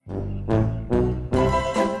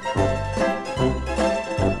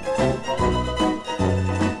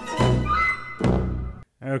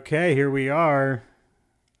Okay, here we are.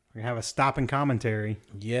 We have a stop and commentary.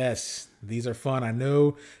 Yes, these are fun. I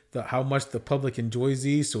know how much the public enjoys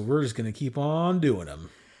these, so we're just going to keep on doing them.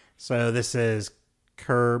 So this is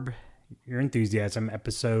Curb Your Enthusiasm,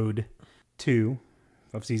 episode 2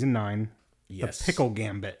 of season 9. Yes. The Pickle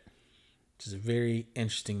Gambit. Which is a very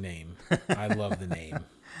interesting name. I love the name.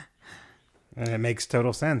 And it makes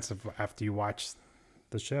total sense after you watch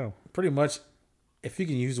the show. Pretty much, if you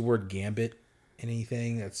can use the word gambit in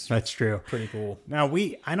anything, that's true. Pretty cool. Now,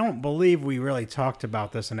 I don't believe we really talked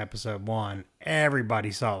about this in episode 1. Everybody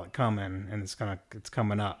saw it coming, and it's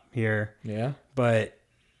coming up here. Yeah. But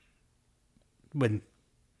when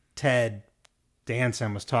Ted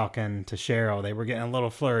Danson was talking to Cheryl, they were getting a little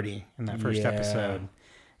flirty in that first episode.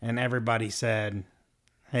 And everybody said,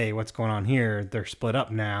 hey, what's going on here? They're split up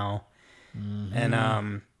now. Mm-hmm.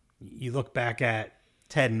 And you look back at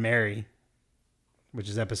Ted and Mary, which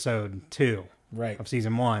is episode 2 of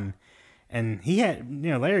season 1. And he had,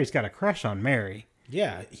 Larry's got a crush on Mary.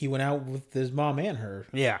 Yeah, he went out with his mom and her.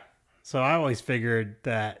 Yeah. So I always figured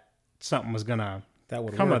that something was going to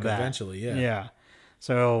come work of that eventually, yeah. Yeah.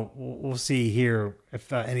 So we'll see here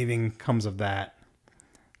if anything comes of that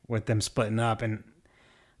with them splitting up. And I'm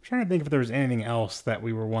trying to think if there was anything else that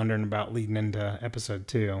we were wondering about leading into episode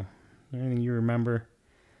 2. Anything you remember?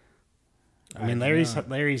 I mean,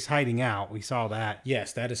 Larry's hiding out. We saw that.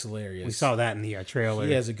 Yes, that is hilarious. We saw that in the trailer.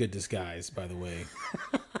 He has a good disguise, by the way.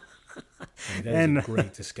 That is a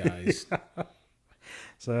great disguise. Yeah.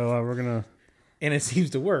 So we're going to... And it seems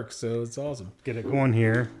to work, so it's awesome. Get it going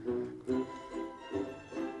here.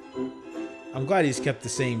 I'm glad he's kept the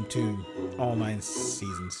same tune all 9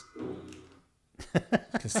 seasons.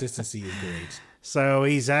 Consistency is great. So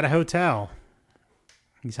he's at a hotel.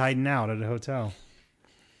 He's hiding out at a hotel.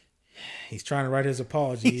 He's trying to write his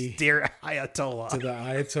apology. Dear Ayatollah. To the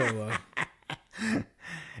Ayatollah.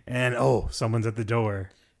 And someone's at the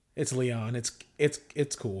door. It's Leon.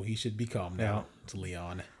 It's cool. He should be calm now. Yeah. It's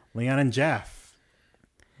Leon. Leon and Jeff.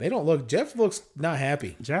 They don't look... Jeff looks not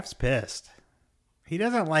happy. Jeff's pissed. He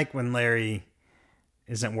doesn't like when Larry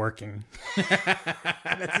isn't working.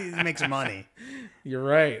 He makes money. You're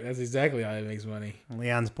right. That's exactly how he makes money.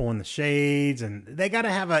 Leon's pulling the shades, and they got to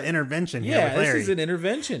have an intervention here with Larry. Yeah, this is an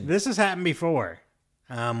intervention. This has happened before.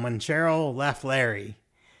 When Cheryl left Larry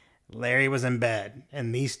was in bed,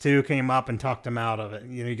 and these two came up and talked him out of it.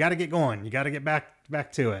 You got to get going. You got to get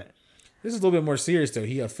back to it. This is a little bit more serious, though.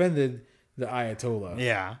 He offended the Ayatollah.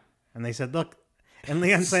 Yeah. And they said, look, and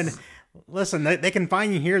Leon said... Listen, they can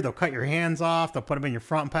find you here. They'll cut your hands off. They'll put them in your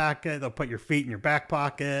front pocket. They'll put your feet in your back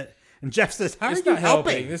pocket. And Jeff says, how are you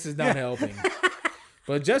helping? This is not helping.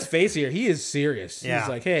 But Jeff's face here, he is serious. Yeah. He's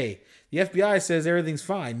like, hey, the FBI says everything's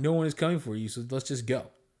fine. No one is coming for you, so let's just go.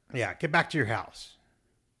 Yeah, get back to your house.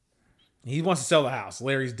 He wants to sell the house.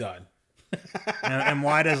 Larry's done. and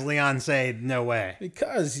why does Leon say no way?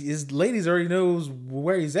 Because his ladies already knows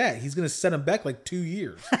where he's at. He's going to set him back like 2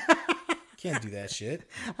 years. Can't do that shit.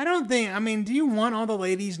 Do you want all the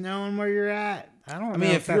ladies knowing where you're at? I don't know.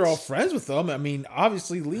 If you're all friends with them,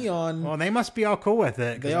 obviously Leon... Well, they must be all cool with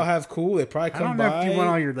it. They all have cool. They probably come by. I don't know if you want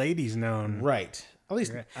all your ladies known. Right. At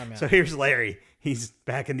least... So here's Larry. He's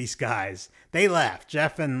back in disguise. They left.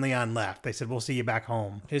 Jeff and Leon left. They said, we'll see you back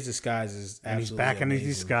home. His disguise is absolutely he's back amazing. in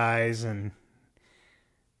his disguise, and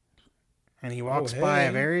he walks by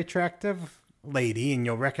a very attractive lady, and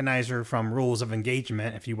you'll recognize her from Rules of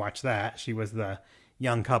Engagement if you watch that. She was the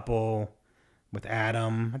young couple with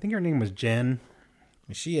Adam. I think her name was Jen.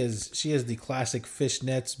 She has the classic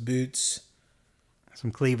fishnets, boots,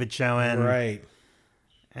 some cleavage showing. Right.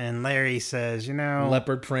 And Larry says,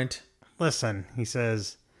 leopard print. Listen, he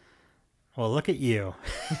says, well, look at you.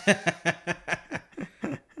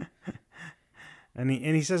 and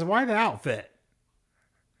he says, why the outfit?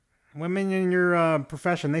 Women in your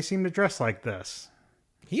profession, they seem to dress like this.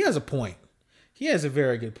 He has a point. He has a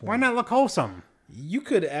very good point. Why not look wholesome? You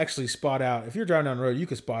could actually spot out, if you're driving down the road, you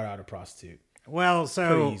could spot out a prostitute. Well,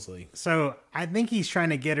 pretty easily. So I think he's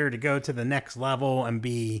trying to get her to go to the next level and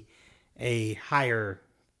be a higher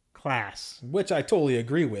class. Which I totally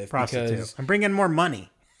agree with. Prostitute. Because, and bring in more money.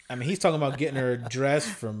 He's talking about getting her dressed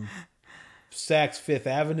from... Saks Fifth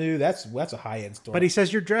Avenue, that's a high-end store. But he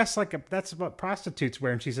says you're dressed that's what prostitutes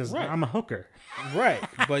wear, and she says, right. I'm a hooker. Right,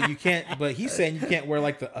 but you can't. But he's saying you can't wear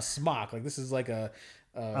like a smock. Like this is like a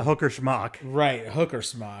hooker smock. Right, a hooker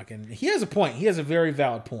smock, and he has a point. He has a very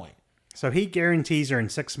valid point. So he guarantees her in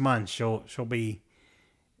 6 months she'll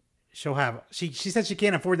have. She said she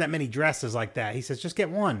can't afford that many dresses like that. He says just get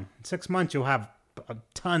one. In 6 months you'll have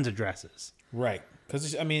tons of dresses. Right.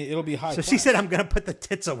 Because, I mean, it'll be high. So she said, I'm going to put the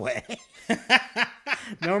tits away.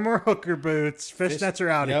 No more hooker boots. Fishnets are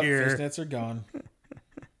out of here. Fishnets are gone.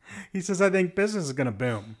 He says, I think business is going to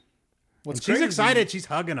boom. She's excited. She's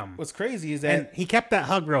hugging him. What's crazy is that... And he kept that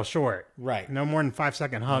hug real short. Right. No more than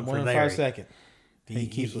 5-second hug for Larry. More than 5 seconds. He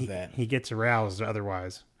keeps with that. He gets aroused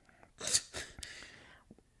otherwise. He's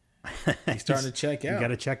starting to check out. You got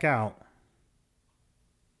to check out.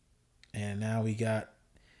 And now we got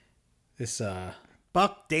this...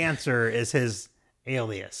 Buck Dancer is his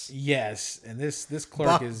alias. Yes, and this clerk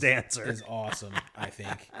Buck is awesome. I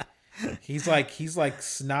think he's like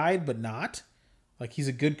snide, but not like he's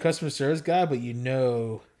a good customer service guy, but you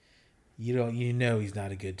know he's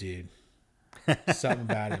not a good dude. Something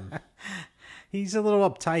about him. He's a little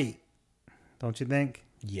uptight, don't you think?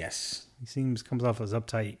 Yes, he comes off as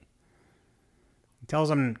uptight. He tells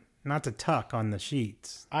him not to tuck on the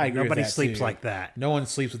sheets. I agree. Nobody with that sleeps too. like that. No one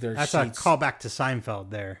sleeps with their That's sheets. a callback to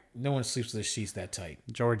Seinfeld there. No one sleeps with their sheets that tight.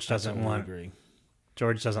 George doesn't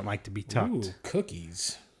George doesn't like to be tucked. Ooh,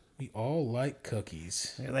 cookies. We all like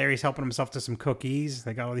cookies. Larry's helping himself to some cookies.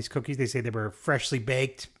 They got all these cookies. They say they were freshly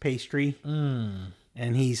baked pastry. And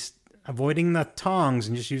he's avoiding the tongs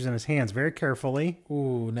and just using his hands very carefully.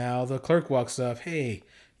 Ooh, now the clerk walks up. Hey,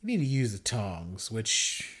 you need to use the tongs,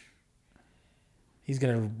 which... He's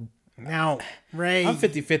going to... Now, Ray... I'm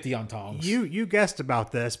 50-50 on tongs. You guessed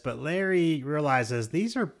about this, but Larry realizes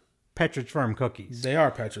these are Petridge Farm cookies. They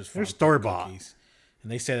are Petridge Farm. They're store-bought. Cookies.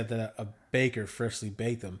 And they said that a baker freshly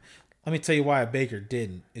baked them. Let me tell you why a baker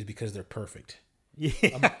didn't, is because they're perfect.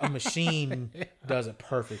 Yeah. A machine does it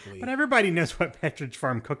perfectly. But everybody knows what Petridge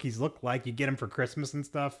Farm cookies look like. You get them for Christmas and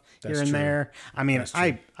stuff That's here and true. there. I mean,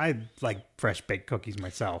 I like fresh baked cookies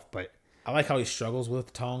myself, but... I like how he struggles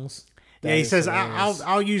with tongs. Yeah, he says,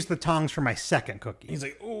 I'll use the tongs for my second cookie. He's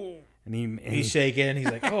like, ooh. And he's shaking, and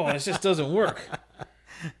he's like, oh, this just doesn't work.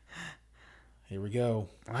 Here we go.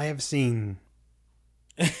 I have seen...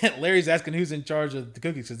 Larry's asking who's in charge of the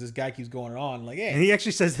cookies because this guy keeps going on. Like, hey. And he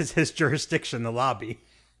actually says it's his jurisdiction, the lobby.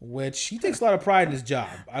 Which he takes a lot of pride in his job.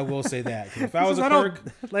 I will say that. If I was a clerk...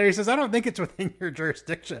 Larry says, I don't think it's within your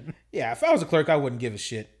jurisdiction. Yeah, if I was a clerk, I wouldn't give a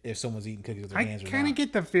shit if someone's eating cookies with their hands or not. I kind of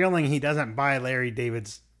get the feeling he doesn't buy Larry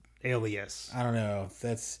David's alias. I don't know.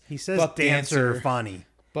 He says Buck Dancer funny.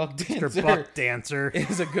 Buck Dancer. Mr. Buck Dancer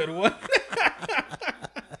is a good one.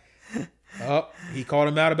 Oh, he called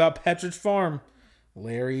him out about Petridge Farm.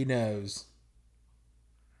 Larry knows.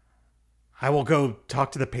 I will go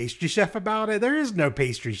talk to the pastry chef about it. There is no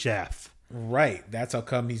pastry chef. Right. That's how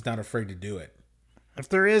come he's not afraid to do it. If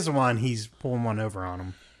there is one, he's pulling one over on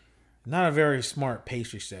him. Not a very smart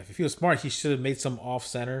pastry chef. If he was smart, he should have made some off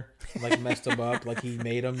center, like messed them up, like he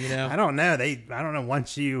made them. You know. I don't know. I don't know.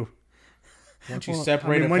 Once you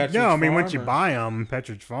separate Petridge Farm, once you buy them,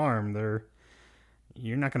 Petridge Farm,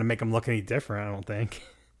 you're not going to make them look any different. I don't think.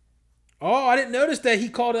 Oh, I didn't notice that he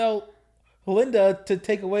called out Linda to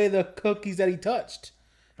take away the cookies that he touched.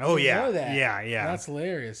 Oh, yeah. Know that. Yeah. That's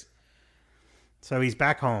hilarious. So he's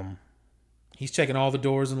back home. He's checking all the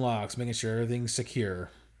doors and locks, making sure everything's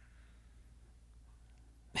secure.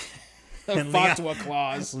 Fought to a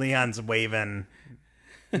clause. Leon's waving.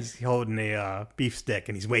 He's holding a beef stick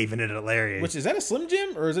and he's waving it at Larry. Which, is that a Slim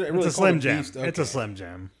Jim? Or is it really it's a Slim Jim. Okay. It's a Slim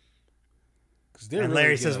Jim. And really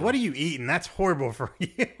Larry good. says, what are you eating? That's horrible for you.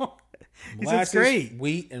 He says, Molasses, great.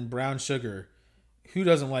 Wheat, and brown sugar. Who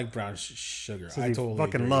doesn't like brown sugar? I totally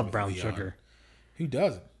fucking love brown sugar. Who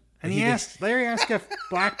doesn't? And Larry asked if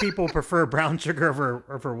black people prefer brown sugar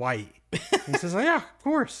over white. He says, yeah, of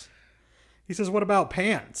course. He says, what about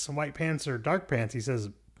pants? White pants or dark pants? He says,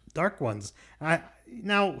 dark ones.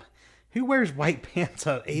 Now, who wears white pants?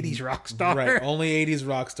 A 80s rock star? Right, only 80s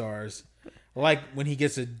rock stars. Like when he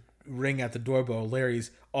gets a ring at the doorbell,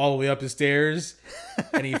 Larry's all the way up the stairs,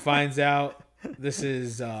 and he finds out this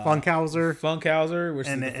is Funkhauser, which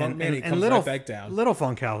is the funk man. He comes right back down. Little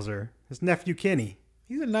Funkhauser, his nephew Kenny.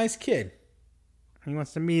 He's a nice kid. He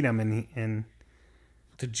wants to meet him, and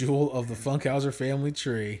the jewel of the Funkhauser family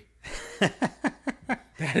tree.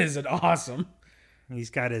 That is an awesome.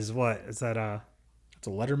 He's got his what? Is that It's a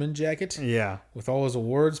Letterman jacket. Yeah, with all his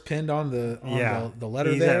awards pinned on the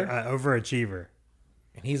letter. He's there. An overachiever.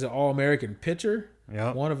 And he's an All-American pitcher.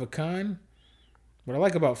 Yep. One of a kind. What I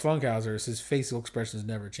like about Funkhauser is his facial expressions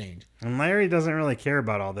never change. And Larry doesn't really care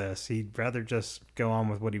about all this. He'd rather just go on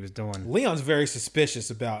with what he was doing. Leon's very suspicious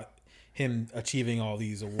about him achieving all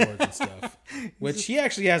these awards and stuff. Which he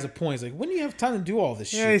actually has a point. He's like, when do you have time to do all this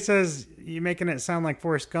shit? Yeah, he says, you're making it sound like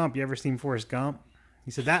Forrest Gump. You ever seen Forrest Gump?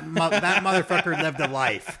 He said, that motherfucker lived a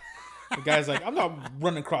life. The guy's like, I'm not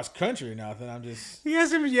running cross country or nothing. I'm just... He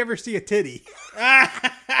asked him if you ever see a titty.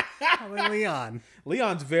 Leon.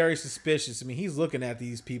 Leon's very suspicious. I mean, he's looking at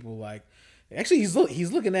these people like. Actually,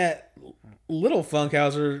 he's looking at little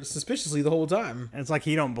Funkhauser suspiciously the whole time. And it's like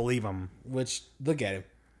he don't believe him. Which, look at him.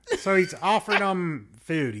 So he's offered him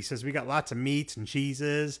food. He says, we got lots of meats and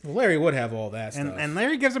cheeses. Well, Larry would have all that stuff. And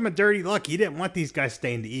Larry gives him a dirty look. He didn't want these guys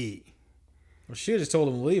staying to eat. Well, she just told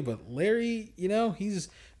him to leave. But Larry, he's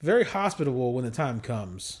very hospitable when the time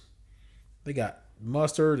comes. They got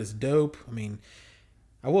mustard. It's dope. I mean...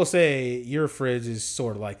 I will say your fridge is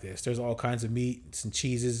sort of like this. There's all kinds of meats and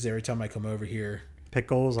cheeses every time I come over here.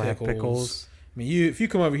 Pickles. I have pickles. I mean, if you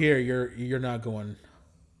come over here, you're not going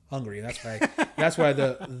hungry. That's why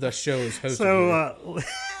the show is hosted. So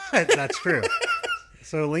that's true.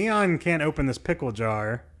 So Leon can't open this pickle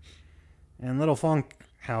jar, and little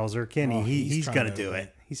Funkhauser Kenny, he's gonna do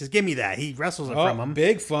it. He says, "Give me that." He wrestles it from him.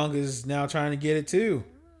 Big Funk is now trying to get it too,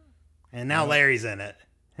 and now Larry's in it.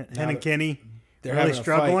 Him and Kenny. They're really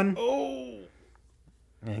struggling. Oh,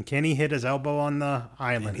 and Kenny hit his elbow on the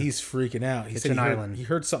island. And he's freaking out. He said he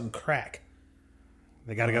heard something crack.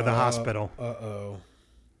 They got to go to the hospital. Uh-oh.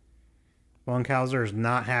 Funkhauser is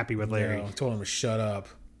not happy with Larry. No, he told him to shut up.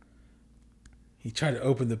 He tried to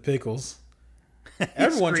open the pickles.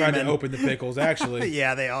 Everyone tried to open the pickles, actually.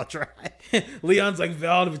 Yeah, they all tried. Leon's like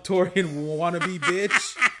valedictorian wannabe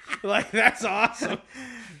bitch. Like, that's awesome.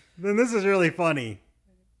 Then this is really funny.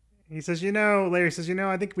 He says, Larry says,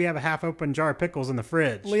 I think we have a half-open jar of pickles in the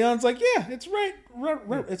fridge. Leon's like, yeah, it's right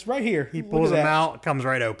it's right here. He pulls them out, comes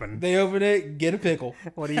right open. They open it, get a pickle.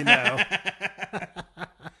 What do you know?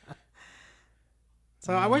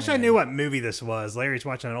 So I wish I knew what movie this was. Larry's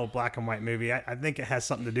watching an old black and white movie. I think it has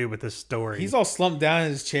something to do with this story. He's all slumped down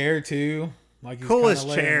in his chair, too. Like he's coolest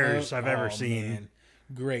chairs I've ever seen. Man.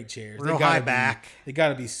 Great chairs. Real high back. They got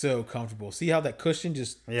to be so comfortable. See how that cushion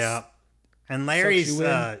just... Yeah. And Larry's,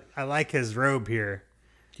 I like his robe here.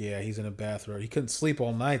 Yeah, he's in a bathrobe. He couldn't sleep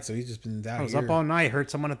all night, so he's just been down here. I was up all night, heard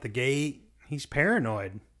someone at the gate. He's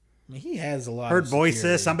paranoid. I mean, he has a lot Heard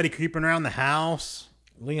voices, somebody creeping around the house.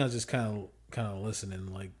 Leon's just kind of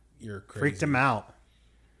listening like you're crazy. Freaked him out.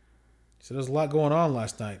 So there's a lot going on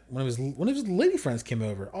last night. One of his lady friends came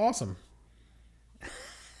over. Awesome.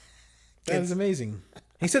 That was amazing.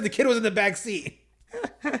 He said the kid was in the back seat.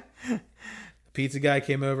 Pizza guy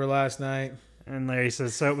came over last night. And Larry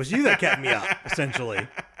says, so it was you that kept me up, essentially.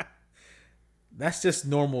 That's just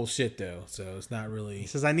normal shit, though. So it's not really... He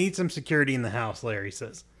says, I need some security in the house, Larry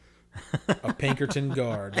says. A Pinkerton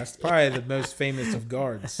guard. That's probably the most famous of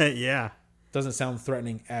guards. Yeah. Doesn't sound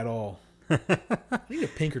threatening at all. I need a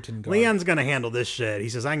Pinkerton guard. Leon's going to handle this shit. He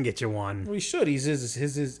says, I can get you one. Well, he should. He's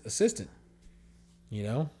his assistant.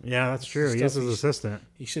 Yeah, that's true. He is his assistant.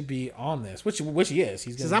 He should be on this, which he is.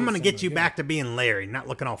 He says, I'm going to get you back to being Larry, not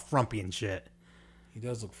looking all frumpy and shit. He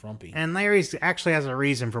does look frumpy. And Larry actually has a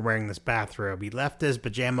reason for wearing this bathrobe. He left his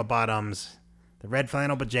pajama bottoms, the red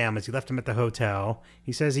flannel pajamas. He left them at the hotel.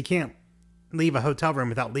 He says he can't leave a hotel room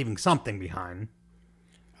without leaving something behind.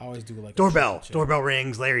 I always do like doorbell. Doorbell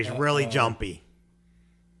rings. Larry's really jumpy.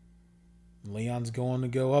 Leon's going to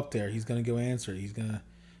go up there. He's going to go answer. He's going to... I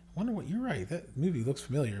wonder what... You're right. That movie looks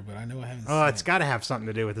familiar, but I know I haven't seen it. Oh, it's got to have something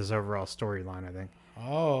to do with his overall storyline, I think.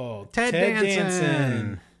 Oh, Ted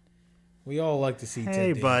Danson. We all like to see Ted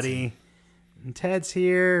Danson. Hey, buddy. And Ted's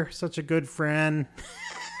here. Such a good friend.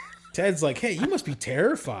 Ted's like, hey, you must be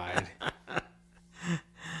terrified.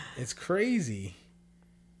 It's crazy.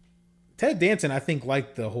 Ted Danson, I think,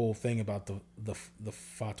 liked the whole thing about the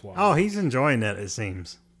fatwa. Oh, he's enjoying it, it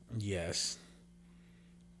seems. Yes.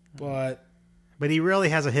 But he really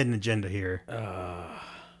has a hidden agenda here.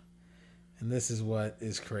 And this is what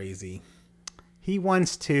is crazy. He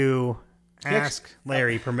wants to ask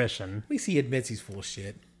Larry permission. At least he admits he's full of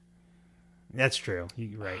shit. That's true.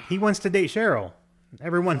 You're right. He wants to date Cheryl.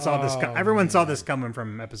 Everyone saw this. Everyone saw this coming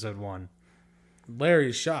from episode 1. Larry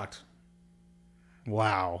is shocked.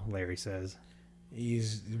 Wow, Larry says.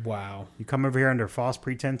 Wow. You come over here under false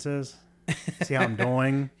pretenses. See how I'm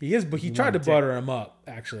doing. He is, but he tried to butter him up.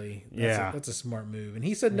 Actually, that's a smart move. And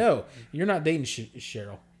he said, "No, you're not dating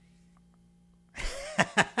Cheryl."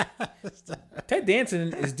 Ted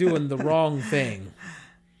Danson is doing the wrong thing.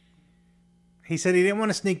 He said he didn't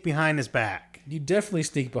want to sneak behind his back. You definitely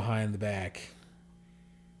sneak behind the back.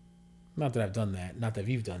 Not that I've done that. Not that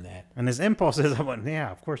you've done that. And his impulse is,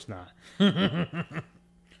 yeah, of course not.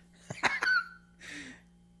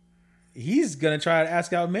 He's gonna try to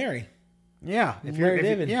ask out Mary. Yeah, if you're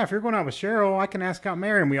going out with Cheryl, I can ask out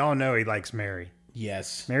Mary, and we all know he likes Mary.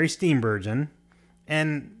 Yes, Mary Steenburgen,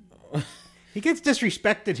 and he gets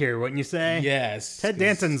disrespected here, wouldn't you say? Yes. Ted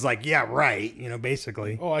Danson's like, yeah, right.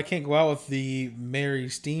 Basically. Oh, I can't go out with the Mary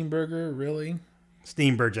Steenburgen, really?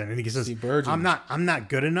 Steenburgen. And he says, I'm not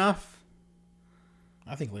good enough.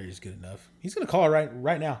 I think Larry's good enough. He's going to call her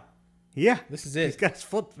right now. Yeah. This is it. He's got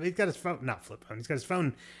his phone, not flip phone. He's got his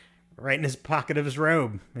phone right in his pocket of his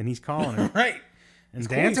robe, and he's calling her. Right. And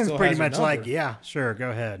Danson's pretty much like, yeah, sure, go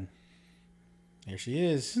ahead. There she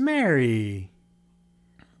is. Mary.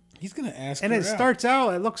 He's going to ask and her it starts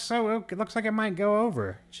out, it looks like it might go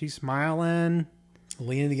over. She's smiling.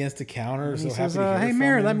 Leaning against the counter. And he says, hey,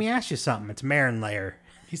 Mary, let me ask you something. It's Marin Lair.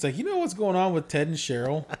 He's like, you know what's going on with Ted and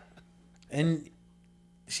Cheryl? And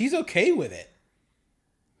she's okay with it.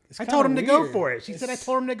 I told him to go for it. She said I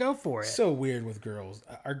told him to go for it. So weird with girls.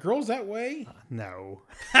 Are girls that way? No.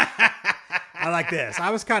 I like this.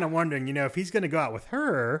 I was kind of wondering, if he's going to go out with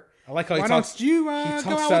her. I like how he talks. He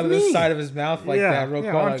talks out of the side of his mouth like that. Real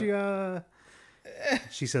quick. Why don't you?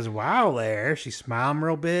 She says, "Wow, Larry." She's smiling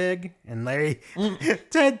real big, and Larry,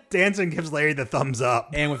 Ted Danson gives Larry the thumbs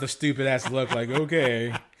up, and with a stupid ass look, like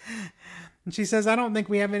okay. And she says, "I don't think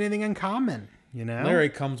we have anything in common." Larry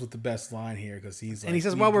comes with the best line here because he's like, and he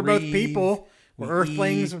says, "Well, we're both people. We're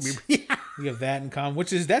Earthlings. We have that in common,"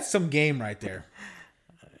 that's some game right there.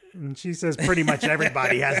 And she says, "Pretty much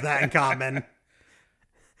everybody has that in common."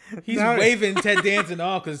 He's waving Ted Danson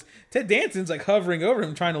off because Ted Danson's like hovering over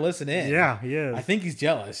him trying to listen in. Yeah, he is. I think he's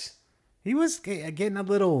jealous. He was getting a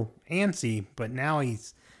little antsy, but now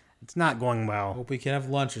it's not going well. Hope we can have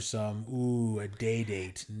lunch or some. Ooh, a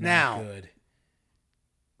date. Not now, good.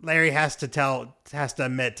 Larry has to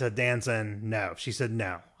admit to Danson, no. She said,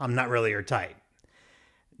 no, I'm not really her type.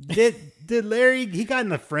 Did Larry, he got in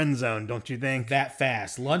the friend zone, don't you think? That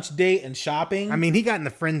fast. Lunch date and shopping? I mean, he got in the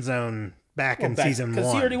friend zone back in season 1.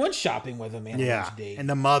 Because he already went shopping with him, man. Yeah, and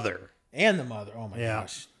the mother. Oh my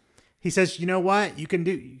gosh. He says, you know what? You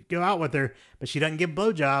can go out with her, but she doesn't give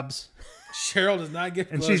blowjobs. Cheryl does not give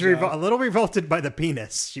blowjobs. And she's a little revolted by the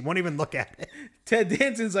penis. She won't even look at it. Ted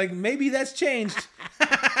Danson's like, maybe that's changed.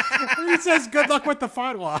 He says, good luck with the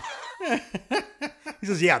fatwa. He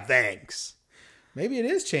says, yeah, thanks. Maybe it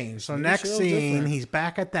is changed. So next scene, he's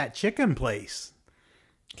back at that chicken place.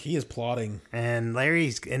 He is plotting. And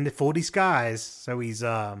Larry's in full disguise. So he's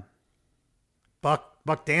Buck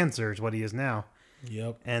Dancer is what he is now.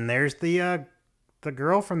 Yep. And there's the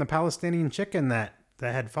girl from the Palestinian chicken that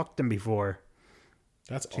had fucked him before.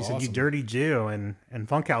 That's she awesome. said, you dirty Jew. And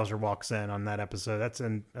Funkhauser walks in on that episode. That's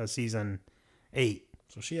in season 8.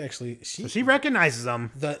 So she recognizes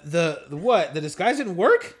him. The what? The disguise didn't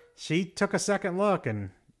work? She took a second look,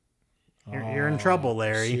 and you're in trouble,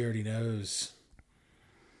 Larry. She already knows.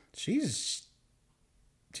 She's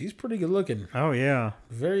pretty good looking. Oh yeah,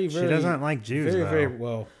 very, very. She doesn't like Jews. Very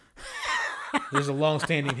well. There's a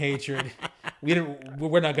long-standing hatred.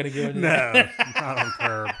 We're not going to go into that. No, not on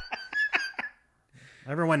Curb.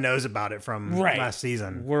 Everyone knows about it from last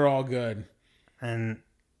season. We're all good. And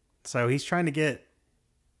so he's trying to get.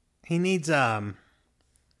 He needs an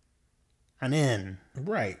in.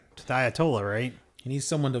 Right. To the Ayatollah, right? He needs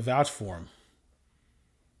someone to vouch for him.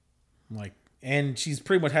 And she's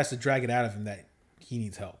pretty much has to drag it out of him that he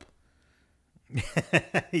needs help.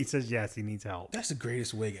 He says yes, he needs help. That's the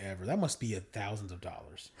greatest wig ever. That must be thousands of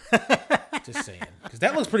dollars. Just saying, because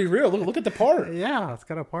that looks pretty real. Look at the part. Yeah, it's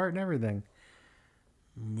got a part and everything.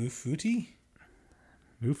 Mufti.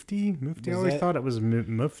 I always thought it was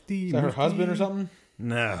Mufti. Is that her husband or something?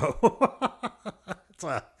 No. It's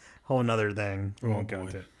a whole nother thing. We won't go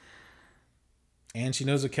into it. And she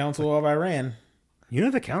knows the Council of Iran. You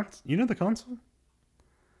know the consul?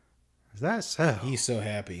 Is that so? He's so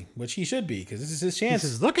happy, which he should be, because this is his chance. He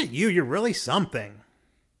says, look at you. You're really something.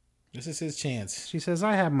 This is his chance. She says,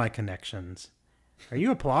 I have my connections. Are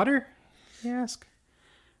you a plotter? He asks.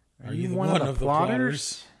 Are you one of the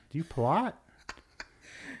plotters? Do you plot?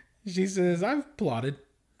 She says, I've plotted.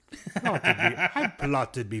 I've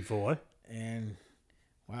plotted before. And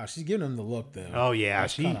wow, she's giving him the look though. Oh yeah,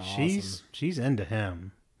 she's awesome. Into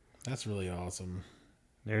him. That's really awesome.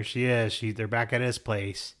 There she is. They're back at his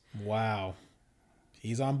place. Wow.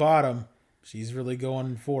 He's on bottom. She's really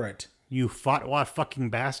going for it. You fatwa fucking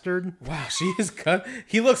bastard. Wow, she is cut.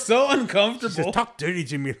 He looks so uncomfortable. She says, talk dirty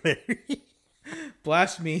to me, Larry.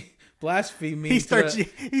 Blaspheme me.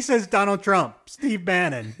 He says Donald Trump, Steve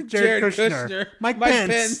Bannon, Jared Kushner, Mike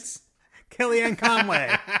Pence, Kellyanne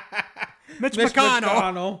Conway, Mitch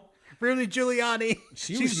McConnell. Rudy Giuliani.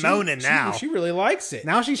 She's moaning now. She really likes it.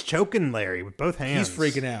 Now she's choking Larry with both hands. He's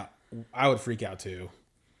freaking out. I would freak out too.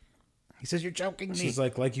 He says, you're choking me. She's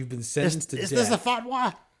like you've been sentenced to death. Is this a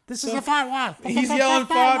fatwa? This is a fatwa. He's yelling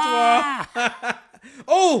fatwa.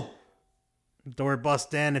 Oh! Door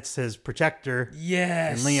busts in. It's his protector.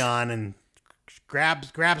 Yes. And Leon, and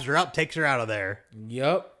grabs her up, takes her out of there.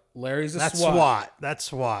 Yep. Larry's That's SWAT. That's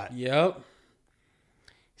SWAT. Yep.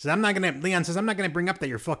 Leon says, I'm not gonna bring up that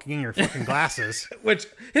you're fucking in your fucking glasses. Which,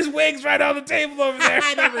 his wig's right on the table over there.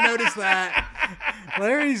 I never noticed that.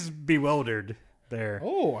 Larry's bewildered there.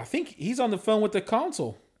 Oh, I think he's on the phone with the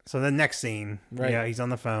consul. So the next scene, right. Yeah, he's on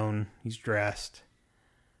the phone. He's dressed.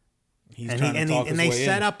 And they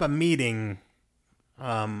set up a meeting,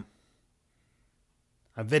 a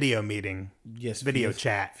video meeting. Yes, video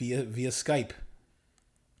chat via Skype.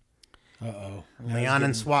 Leon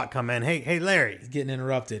and SWAT come in. Hey, Larry. He's getting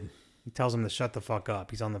interrupted. He tells him to shut the fuck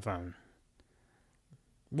up. He's on the phone.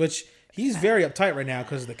 Which he's very uptight right now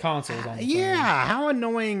because the console's on the phone. Yeah, how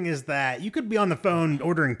annoying is that? You could be on the phone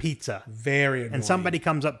ordering pizza. Very annoying. And somebody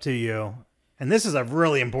comes up to you, and this is a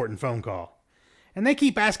really important phone call. And they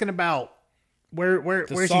keep asking about where's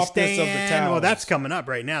he staying? Of the towels. Well, that's coming up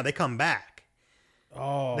right now. They come back.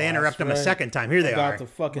 Oh, they interrupt him a second time. Here they are the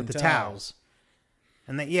fucking with the towels.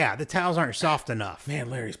 And the towels aren't soft enough. Man,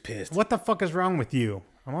 Larry's pissed. What the fuck is wrong with you?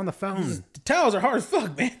 I'm on the phone. The towels are hard as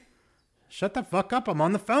fuck, man. Shut the fuck up. I'm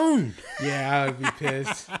on the phone. Yeah, I would be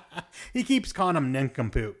pissed. He keeps calling them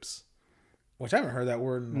nincompoops. Which I haven't heard that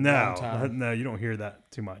word in a long time. No, you don't hear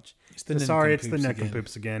that too much. It's the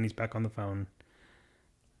nincompoops again. He's back on the phone.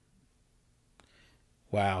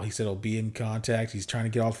 Wow, he said he'll be in contact. He's trying to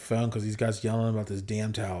get off the phone because these guys yelling about this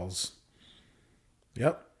damn towels.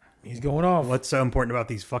 Yep, he's going off. What's so important about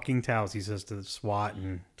these fucking towels? He says to the SWAT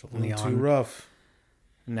and to Leon. Too rough.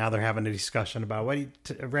 Now they're having a discussion about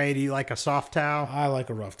Ray, do you like a soft towel? I like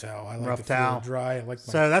a rough towel. I like rough towel. Feel dry.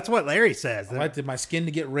 So that's what Larry says. I like my skin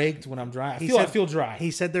to get raked when I'm dry. I feel dry.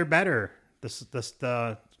 He said they're better.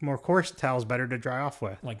 The more coarse towel's better to dry off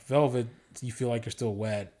with. Like velvet, you feel like you're still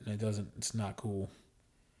wet, and it's not cool.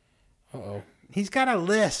 He's got a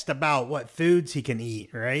list about what foods he can eat,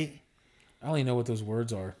 right? I don't even know what those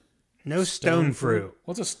words are. No stone fruit.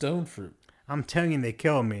 What's a stone fruit? I'm telling you, they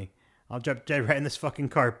kill me. I'll jump dead right in this fucking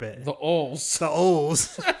carpet. The oles. The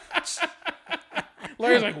oles.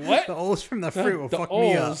 Larry's like, what? The oles from the fruit will fuck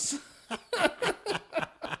me up.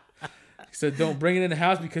 He said, don't bring it in the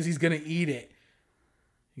house because he's going to eat it.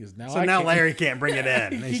 He goes, now Larry can't bring it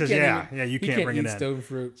in. He says, you can't bring it in. Stone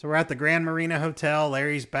fruit. So we're at the Grand Marina Hotel.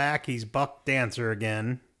 Larry's back. He's Buck Dancer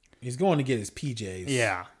again. He's going to get his PJs.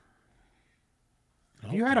 Yeah.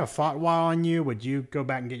 If you had a while on you, would you go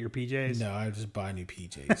back and get your PJs? No, I'd just buy new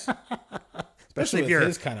PJs. Especially if you're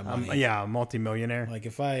his kind of money. A multimillionaire. Like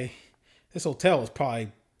this hotel is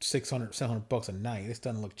probably $600 a night. This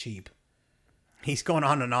doesn't look cheap. He's going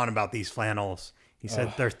on and on about these flannels. He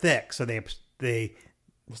said they're thick, so they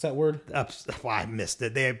what's that word? I missed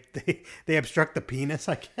it. They obstruct the penis,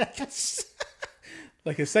 I guess.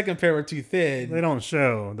 Like his second pair were too thin. They don't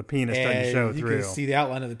show. The penis doesn't show through. You can see the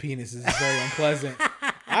outline of the penis. It's very unpleasant.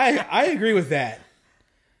 I agree with that.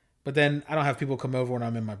 But then I don't have people come over when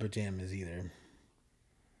I'm in my pajamas either.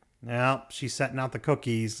 Well, she's setting out the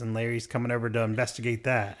cookies, and Larry's coming over to investigate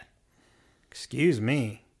that. Excuse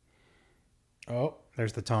me. Oh.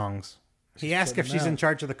 There's the tongs. He asks if she's in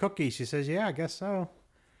charge of the cookies. She says, yeah, I guess so.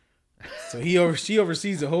 So she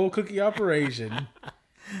oversees the whole cookie operation.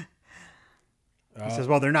 He says,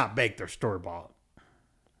 well, they're not baked. They're store-bought.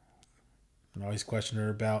 And always question her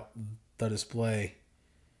about the display.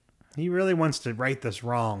 He really wants to right this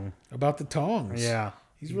wrong. About the tongs. Yeah.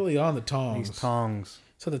 He's really on the tongs. These tongs.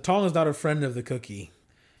 So the tong is not a friend of the cookie.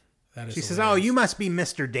 She says, oh, you must be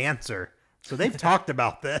Mr. Dancer. So they've talked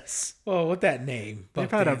about this. Well, what that name? They've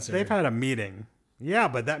had a meeting. Yeah,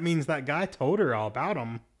 but that means that guy told her all about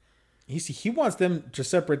him. He wants them to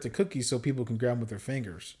separate the cookies so people can grab them with their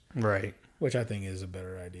fingers. Right. Which I think is a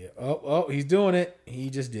better idea. Oh, he's doing it. He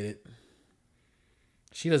just did it.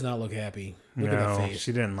 She does not look happy. Look at the face.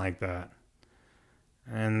 She didn't like that.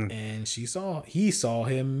 And he saw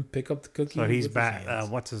him pick up the cookie. So he's back.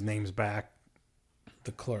 What's his name's back?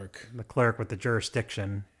 The clerk. The clerk with the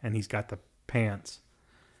jurisdiction, and he's got the pants.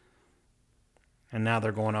 And now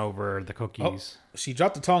they're going over the cookies. Oh, she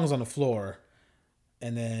dropped the tongs on the floor,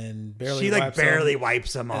 and then barely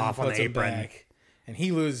wipes them off on the apron. Back, and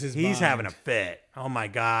he loses his mind. He's having a fit. Oh my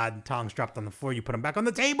God! Tongs dropped on the floor. You put them back on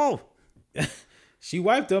the table. She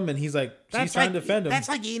wiped them, and he's like, she's trying to defend him. That's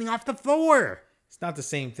like eating off the floor. It's not the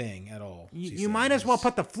same thing at all. You might as well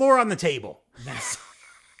put the floor on the table.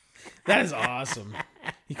 That is awesome.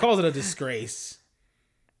 He calls it a disgrace.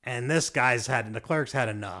 And this the clerk's had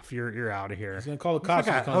enough. You're out of here. He's gonna call the cops.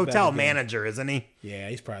 He's like a hotel manager, isn't he? Yeah,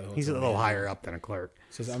 he's probably the hotel He's a little higher up than a clerk.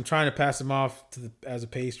 Says, I'm trying to pass him off as a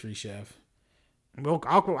pastry chef. Well,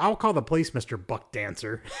 I'll call the police, Mr. Buck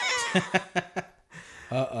Dancer.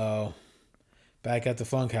 Uh-oh. Back at the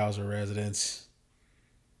Funkhauser residence.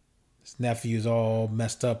 His nephew's all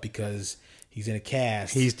messed up because he's in a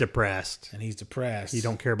cast. He's depressed. And he's depressed. He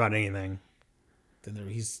don't care about anything. Then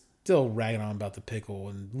he's still ragging on about the pickle.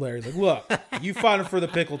 And Larry's like, look, you fought him for the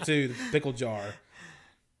pickle too, the pickle jar.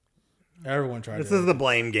 Everyone tried This is the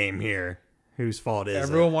blame game here. Whose fault is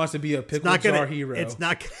Everyone wants to be a pickle jar hero. It's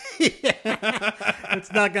not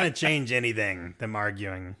It's not going to change anything, them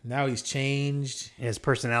arguing. Now he's changed. His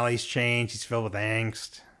personality's changed. He's filled with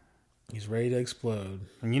angst. He's ready to explode.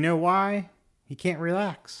 And you know why? He can't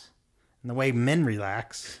relax. And the way men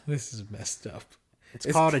relax. This is messed up. It's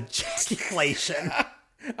called ejaculation.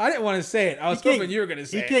 I didn't want to say it. I was hoping you were going to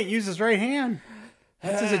say it. He can't use his right hand.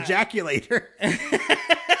 That's his ejaculator.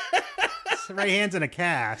 His right hand's in a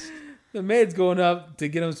cast. The maid's going up to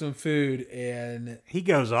get him some food, and he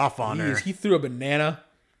goes off on her. He threw a banana.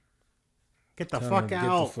 Get the fuck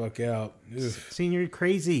out. Get the fuck out. Senior, you're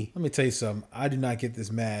crazy. Let me tell you something. I do not get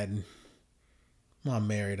this mad. Well, I'm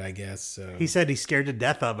married, I guess. So he said he's scared to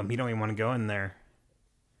death of him. He don't even want to go in there.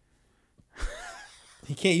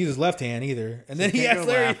 He can't use his left hand either. And then he asked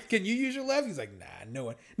Larry, left. Can you use your left? He's like, nah,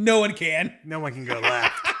 no one can. No one can go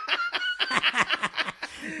left.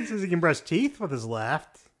 He says he can brush teeth with his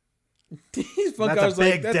left. These fun guys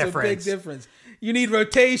like, that's a big difference. You need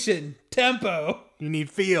rotation, tempo. You need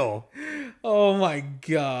feel. Oh my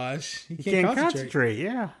gosh. You can't concentrate,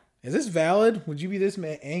 yeah. Is this valid? Would you be this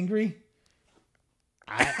angry?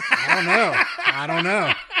 I don't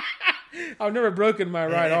know. I've never broken my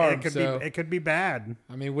right arm. It could be bad.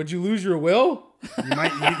 I mean, would you lose your will? You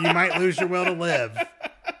might lose your will to live.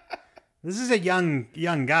 This is a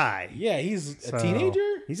young guy. Yeah, he's a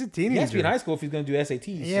teenager. He's a teenager. He has to be in high school if he's going to do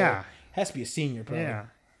SATs. Yeah. So has to be a senior, probably. Yeah.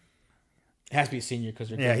 Has to be a senior because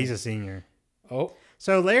they're Yeah, he's a senior. Oh.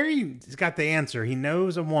 So Larry's got the answer. He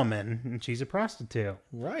knows a woman, and she's a prostitute.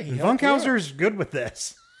 Right. Funkhauser's good with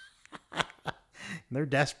this. They're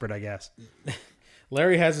desperate, I guess.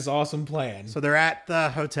 Larry has this awesome plan. So they're at the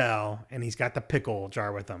hotel, and he's got the pickle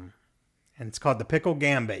jar with him. And it's called the Pickle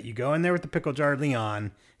Gambit. You go in there with the pickle jar,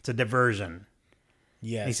 Leon. It's a diversion.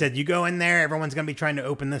 Yes. He said, you go in there, everyone's going to be trying to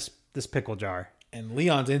open this pickle jar. And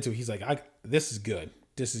Leon's into it. He's like, this is good.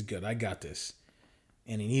 This is good. I got this.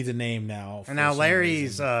 And he needs a name now. And now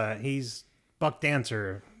Larry's, he's Buck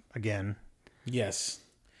Dancer again. Yes.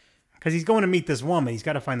 Because he's going to meet this woman. He's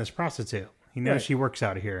got to find this prostitute. He knows she works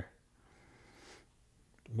out here.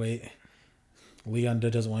 Wait. Leon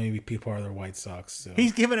doesn't want to be part of their White Sox. So.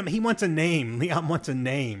 He's giving him, he wants a name. Leon wants a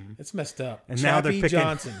name. It's messed up. And now they're picking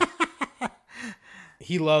Johnson.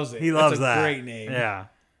 He loves it. He loves That's that. a great name. Yeah.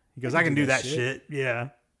 He goes, I can do that shit. Yeah.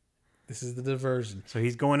 This is the diversion. So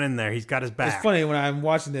he's going in there. He's got his back. It's funny when I'm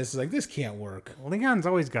watching this. It's like, this can't work. Well, Leon's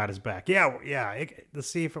always got his back. Yeah. Let's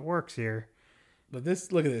see if it works here. But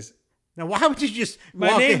look at this. Now, why would you just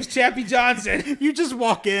My name's Chappie Johnson. You just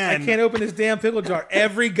walk in. I can't open this damn pickle jar.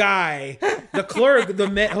 Every guy, the clerk,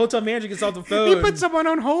 the hotel manager gets off the phone. He put someone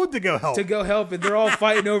on hold to go help. And they're all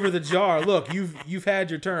fighting over the jar. Look, you've had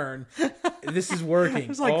your turn. This is working.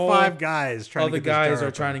 There's like 5 guys trying to get this jar open. All the guys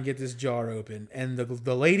are trying to get this jar open. And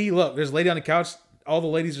the lady, look, there's a lady on the couch. All the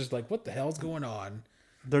ladies are just like, what the hell's going on?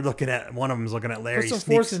 They're looking at, one of them's looking at Larry. Put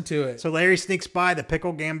some force into it. So Larry sneaks by. The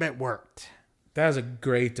Pickle Gambit worked. That was a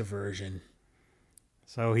great diversion.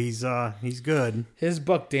 So he's good. His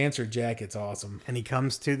Buck Dancer jacket's awesome. And he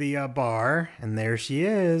comes to the bar, and there she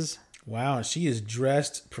is. Wow, she is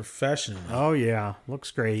dressed professionally. Oh, yeah.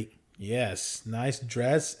 Looks great. Yes, nice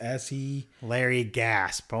dress Larry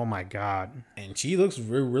gasp. Oh, my God. And she looks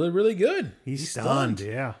really, really good. He's stunned,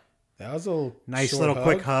 yeah. That was a nice little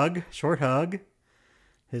quick hug. Short hug.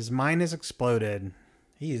 His mind has exploded.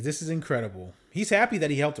 This is incredible. He's happy that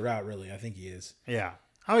he helped her out, really. I think he is. Yeah.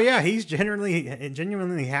 Oh, yeah, he's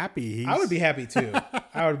genuinely happy. I would be happy, too.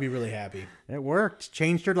 I would be really happy. It worked.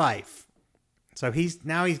 Changed her life. So he's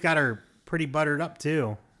got her pretty buttered up,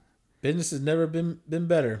 too. Business has never been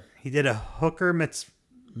better. He did a hooker mitzvah.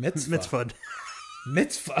 Mitzvah.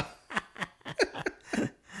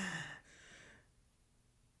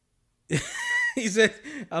 He said,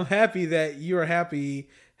 I'm happy that you're happy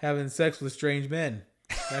having sex with strange men.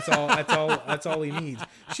 That's all he needs.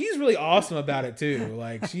 She's really awesome about it too.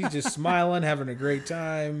 Like, she's just smiling, having a great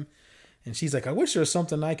time. And she's like, I wish there was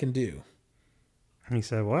something I can do. He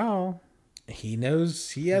said, well, he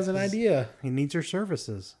knows he has an idea. He needs her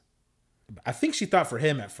services. I think she thought for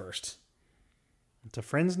him at first. It's a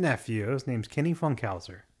friend's nephew. His name's Kenny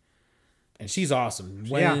Funkhauser. And she's awesome.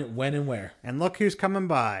 When and where? And look who's coming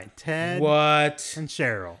by. Ted. What? And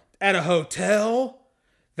Cheryl. At a hotel?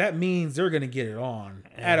 That means they're going to get it on.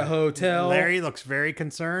 At a hotel. Larry looks very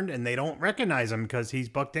concerned, and they don't recognize him because he's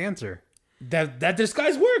Buck Dancer. That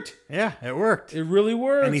disguise worked. Yeah, it worked. It really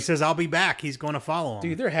worked. And he says, "I'll be back." He's going to follow him.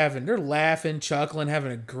 Dude, they're laughing, chuckling,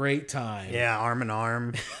 having a great time. Yeah, arm in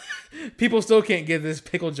arm. People still can't get this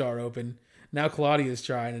pickle jar open. Now Claudia's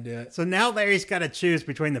trying to do it. So now Larry's got to choose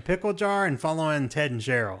between the pickle jar and following Ted and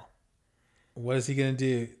Cheryl. What is he going to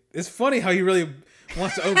do? It's funny how he really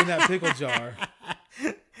wants to open that pickle jar.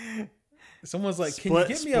 Someone's like, "Can you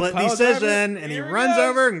get me a pile decision?" driver? And he runs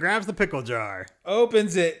over and grabs the pickle jar.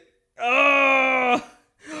 Opens it. Oh!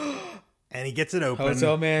 And he gets it open.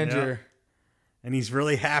 Hotel manager. Yep. And he's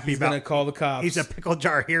really happy He's about... going to call the cops. He's a pickle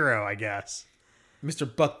jar hero, I guess.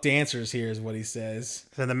 Mr. Buck Dancer's here is what he says.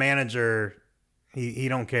 So the manager, he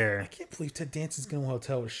don't care. I can't believe Ted Danson's going to a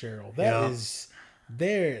hotel with Cheryl. That is...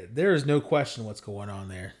 There is no question what's going on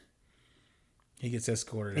there. He gets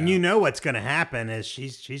escorted and out. you know what's going to happen is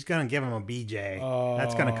she's going to give him a BJ.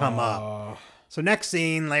 That's going to come up. So next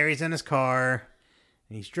scene, Larry's in his car,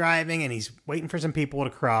 and he's driving, and he's waiting for some people to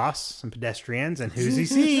cross, some pedestrians, and who's he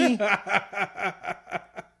see?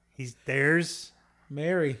 There's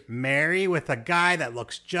Mary with a guy that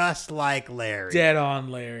looks just like Larry. Dead on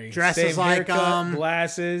Larry. Dresses Same like haircut,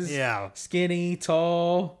 glasses. Yeah. Skinny,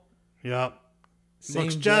 lall. Yep. Same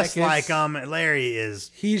Looks just jackets. like Larry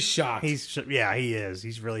is. He's shocked. He is.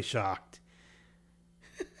 He's really shocked.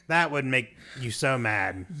 That would make you so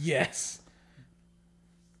mad. Yes.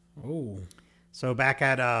 Oh. So back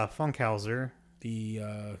at Funkhauser.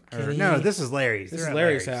 No, this is Larry's. This is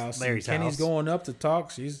Larry's house. Larry's house. Kenny's going up to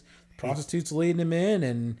talk. Prostitutes leading him in,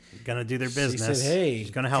 and gonna do their business. She said, "Hey,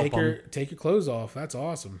 she's gonna help him. Take your clothes off. That's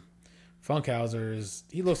awesome." Funkhauser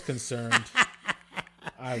he looks concerned.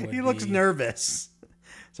 He looks nervous.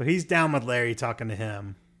 So he's down with Larry talking to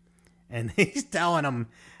him, and he's telling him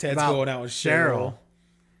Ted's about going out with Cheryl.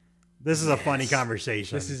 This is a funny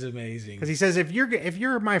conversation. This is amazing because he says if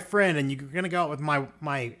you're my friend and you're gonna go out with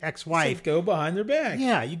my ex-wife, go behind their back.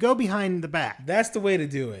 Yeah, you go behind the back. That's the way to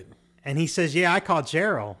do it. And he says, "Yeah, I called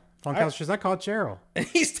Cheryl." Funkhauser says, "I called Cheryl. And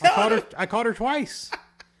he's telling I called her twice."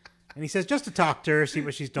 And he says, "Just to talk to her, see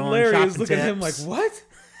what she's doing." Larry is looking at him like, "What?"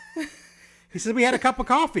 He said, "We had a cup of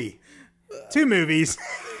coffee, 2 movies."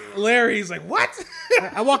 Larry's like, "What?"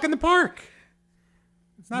 I walk in the park.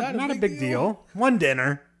 It's not a big deal. 1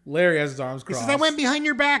 dinner. Larry has his arms crossed. He says, "I went behind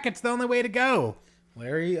your back. It's the only way to go."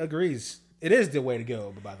 Larry agrees. It is the way to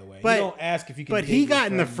go, by the way. You don't ask if you can. But he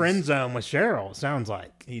got in the friend zone with Cheryl. Sounds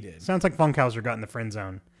like he did. Sounds like Funkhauser got in the friend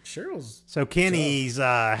zone. Cheryl's so Kenny's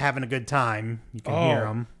having a good time. You can hear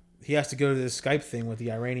him. He has to go to this Skype thing with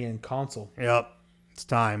the Iranian consul. Yep. It's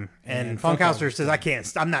time. And Funkhauser says,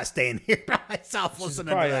 I'm not staying here by myself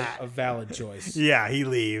listening to that. A valid choice. Yeah, he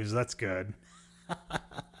leaves. That's good.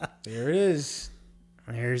 There it is.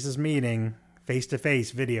 There's his meeting. Face-to-face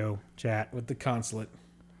video chat. With the consulate.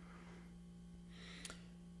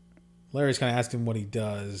 Larry's kind of asking what he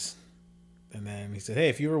does. And then he said, "Hey,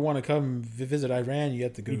 if you ever want to come visit Iran, you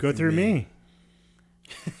have to go through me."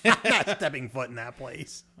 I'm not stepping foot in that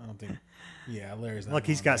place. I don't think. Yeah, Larry's not. Look,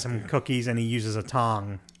 he's got some cookies and he uses a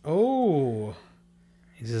tongue. Oh.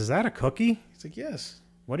 He says, "Is that a cookie?" He's like, "Yes."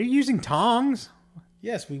 "What are you using tongs?"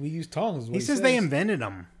 "Yes, we use tongs." He says they invented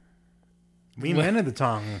them. We invented the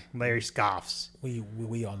tongue. Larry scoffs.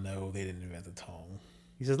 We all know they didn't invent the tongue.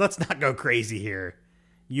 He says, "Let's not go crazy here.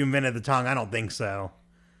 You invented the tongue. I don't think so."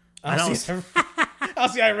 I'll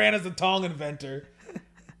see Iran as the tongue inventor.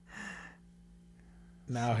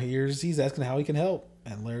 Now he's asking how he can help,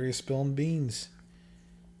 and Larry is spilling beans.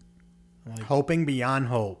 Like, hoping beyond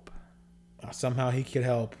hope. Somehow he could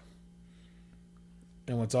help.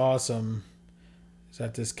 And what's awesome is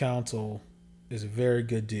that this counsel is a very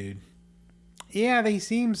good dude. Yeah, he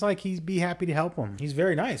seems like he'd be happy to help him. He's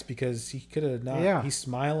very nice because he could have not. Yeah. He's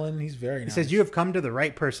smiling. He's very nice. He says, "You have come to the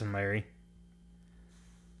right person, Larry."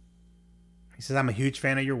 He says, "I'm a huge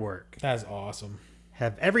fan of your work." That's awesome.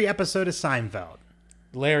 Have every episode of Seinfeld.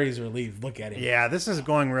 Larry's relieved. Look at him. Yeah, this is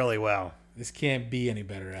going really well. This can't be any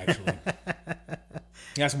better, actually.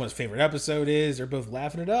 He asked him what his favorite episode is. They're both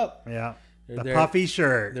laughing it up. Yeah. The puffy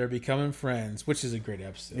shirt. They're becoming friends, which is a great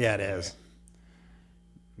episode. Yeah, it is.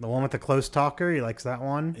 The one with the close talker. He likes that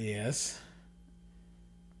one. Yes.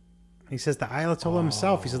 He says the Ayatollah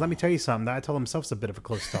himself. He says, "Let me tell you something. The Ayatollah himself's a bit of a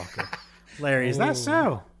close talker." Larry, is that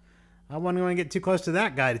so? I wouldn't want to get too close to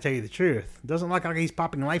that guy, to tell you the truth. Doesn't look like he's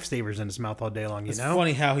popping lifesavers in his mouth all day long, you know? It's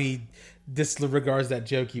funny how he disregards that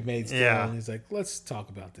joke he made still. Yeah. And he's like, "Let's talk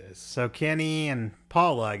about this." So Kenny and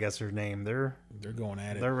Paula, I guess her name, they're going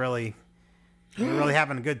at it. They're really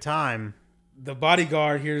having a good time. The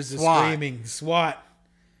bodyguard hears the screaming, SWAT.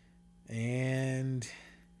 And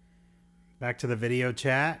back to the video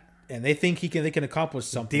chat. And they think they can accomplish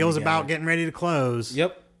something. Deal's about getting ready to close.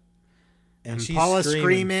 Yep. And she's Paula's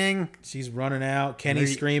screaming. She's running out.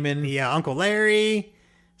 Kenny's screaming. Yeah, Uncle Larry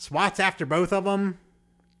swats after both of them.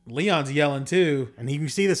 Leon's yelling too. And you can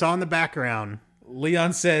see this all in the background.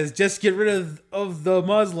 Leon says, just get rid of the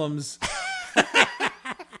Muslims.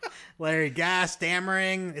 Larry gas,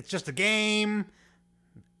 stammering. It's just a game.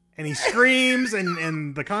 And he screams,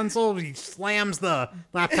 and the console, he slams the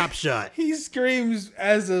laptop shut. He screams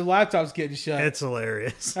as the laptop's getting shut. It's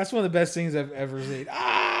hilarious. That's one of the best things I've ever seen.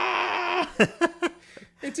 Ah!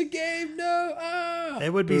 It's a game. No. Ah!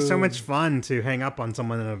 It would be so much fun to hang up on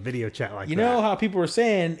someone in a video chat like that. You know how people were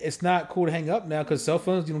saying it's not cool to hang up now because cell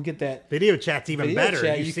phones, you don't get that. Video chat's even better.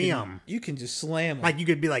 Chat, you see them. You can just slam them. Like you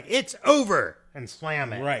could be like, it's over, and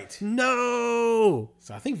slam it. Right. No.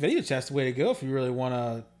 So I think video chat's the way to go if you really want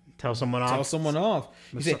to tell someone off.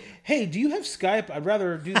 You say, hey, do you have Skype? I'd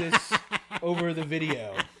rather do this over the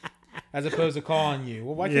video as opposed to calling you.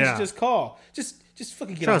 Well, why can't you just call? Just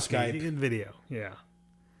fucking get on Skype. Me, in video. Yeah.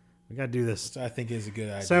 We got to do this. Which I think is a good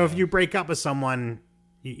idea. So if you break up with someone,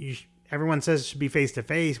 everyone says it should be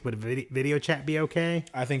face-to-face. Would video chat be okay?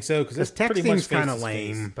 I think so. Because texting's kind of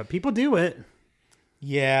lame, but people do it.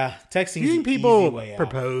 Yeah. Texting. Do you think people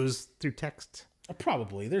propose through text?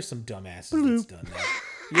 Probably. There's some dumbasses that's done that.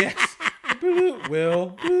 Yes.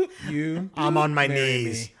 Will you? I'm on my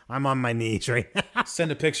knees. I'm on my knees right now. Send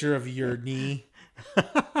a picture of your knee.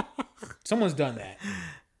 Someone's done that.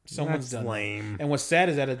 Someone's done lame. That. And what's sad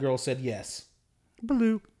is that a girl said yes.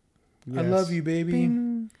 Bloop. Yes. I love you, baby.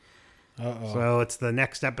 Uh-oh. So it's the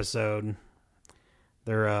next episode.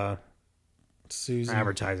 They're Susie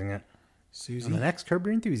advertising it. Susie. On the next Curb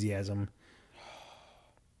Your Enthusiasm.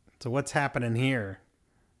 So what's happening here?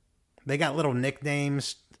 They got little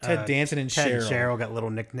nicknames. Ted Danson and Cheryl. Ted and Cheryl got little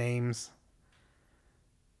nicknames.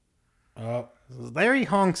 Oh. Larry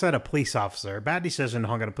honks at a police officer. Bad decision to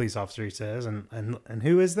honk at a police officer, he says. And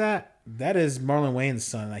who is that? That is Marlon Wayne's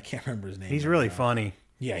son. I can't remember his name. He's really funny.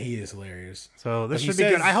 Yeah, he is hilarious. So this should be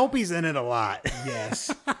good. I hope he's in it a lot.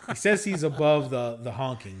 Yes. He says he's above the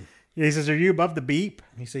honking. Yeah, he says, are you above the beep?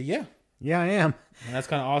 He said, yeah. Yeah, I am. And that's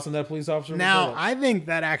kind of awesome that police officer. Now, I think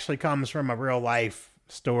that actually comes from a real life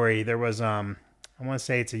story. There was, I want to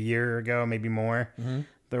say it's a year ago, maybe more. Mm-hmm.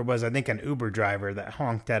 There was, I think, an Uber driver that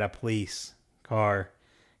honked at a police car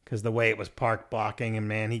because the way it was parked blocking, and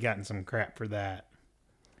man, he got in some crap for that.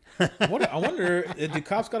 I wonder, do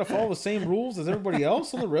cops got to follow the same rules as everybody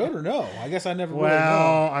else on the road, or no? I guess I never.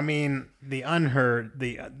 Well, I mean, the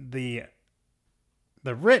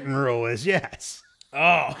written rule is yes.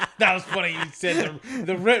 Oh, that was funny. You said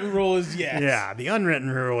the written rule is yes. Yeah, the unwritten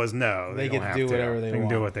rule is no. They get to do whatever they want. They can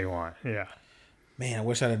do what they want. Yeah. Man, I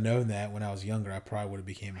wish I'd have known that when I was younger. I probably would have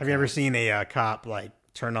became. Have you ever seen a cop like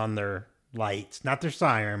turn on their lights, not their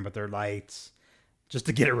siren, but their lights, just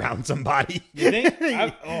to get around somebody? You think?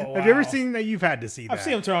 Have you ever seen that? You've had to see that. I've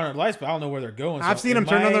seen them turn on their lights, but I don't know where they're going. I've seen them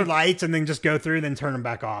turn on their lights and then just go through, then turn them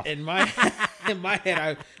back off. In my head,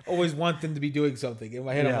 I always want them to be doing something. In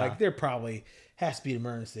my head, I'm like, there probably has to be an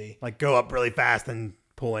emergency. Like go up really fast and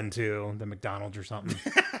pull into the McDonald's or something.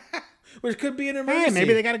 Which could be an emergency. Hey,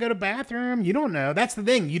 maybe they got to go to the bathroom. You don't know. That's the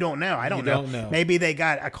thing. You don't know. I don't know. Maybe they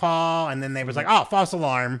got a call and then they was like, oh, false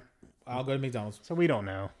alarm. I'll go to McDonald's. So we don't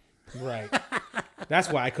know. Right. That's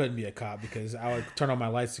why I couldn't be a cop, because I would turn on my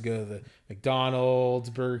lights to go to the McDonald's,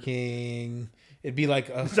 Burger King. It'd be like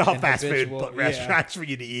it's all fast food restaurants for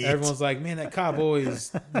you to eat. Everyone's like, man, that cop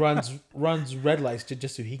always runs red lights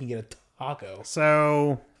just so he can get a taco.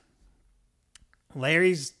 So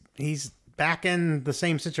Larry's back in the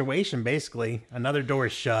same situation, basically. Another door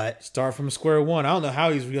is shut. Start from square one. I don't know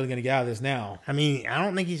how he's really going to get out of this now. I mean, I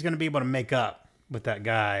don't think he's going to be able to make up with that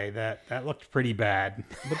guy. That looked pretty bad.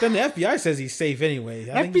 But then the FBI says he's safe anyway.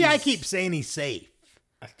 FBI keeps saying he's safe.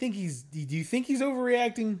 I think do you think he's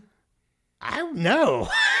overreacting? I don't know.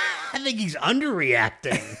 I think he's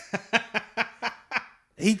underreacting.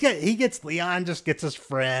 He gets Leon, just gets his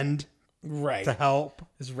friend to help.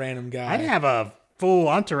 This random guy. I'd have a full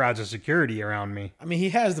entourage of security around me. I mean, he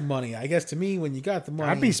has the money. I guess to me, when you got the money,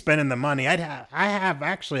 I'd be spending the money. I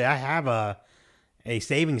have a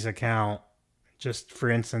savings account, just for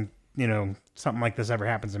instance, something like this ever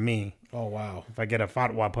happens to me. Oh wow! If I get a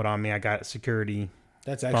fatwa put on me, I got security.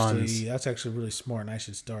 That's actually really smart, and I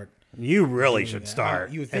should start. You really should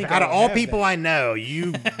start. Out of all people I know,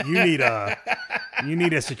 you need a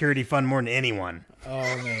security fund more than anyone.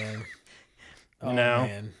 Oh man.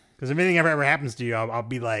 Man. Because if anything ever happens to you, I'll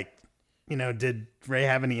be like, did Ray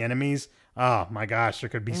have any enemies? Oh my gosh, there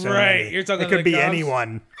could be so many. You're talking. It could be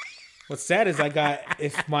anyone. What's sad is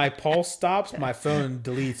if my pulse stops, my phone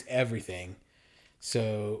deletes everything.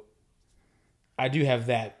 So I do have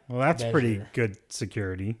that. Well, that's pretty good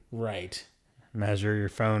security. Right. measure, your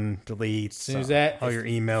phone deletes. As soon as that, all your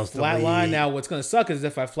emails flatline. delete. Now, what's going to suck is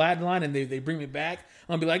if I flatline and they bring me back,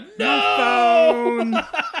 I'm going to be like, no! My phone!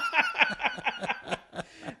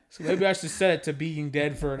 So maybe I should set it to being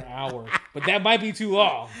dead for an hour. But that might be too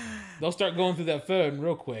long. They'll start going through that phone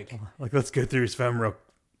real quick. Like, let's go through his phone real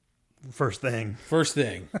first thing. First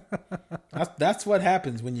thing. That's what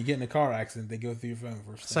happens when you get in a car accident. They go through your phone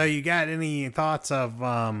first thing. So you got any thoughts of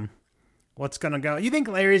what's going to go? You think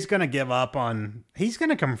Larry's going to give up on... He's going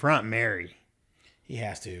to confront Mary. He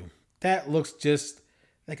has to. That guy looks just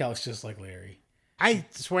like Larry. I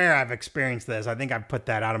swear I've experienced this. I think I've put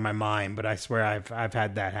that out of my mind, but I swear I've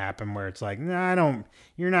had that happen where it's like, no, I don't...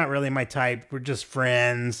 You're not really my type. We're just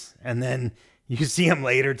friends. And then you see him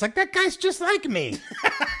later. It's like, that guy's just like me.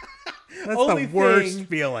 That's the worst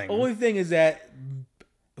feeling. Only thing is that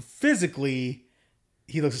physically,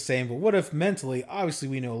 he looks the same. But what if mentally? Obviously,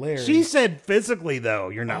 we know Larry. She said physically, though,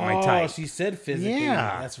 you're not my type. Oh, she said physically.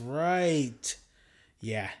 Yeah. That's right.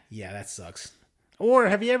 Yeah, that sucks. Or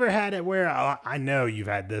have you ever had it where, I know you've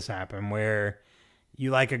had this happen, where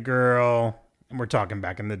you like a girl, and we're talking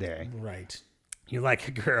back in the day. Right. You like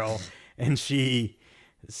a girl, and she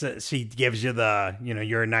gives you the,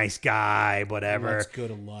 you're a nice guy, whatever. Let's go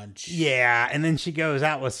to lunch. Yeah, and then she goes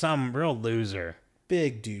out with some real loser.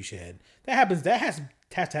 Big douchehead. That happens. That has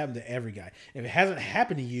to happen to every guy. If it hasn't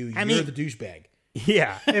happened to you, you're the douchebag.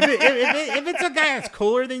 Yeah. If it's a guy that's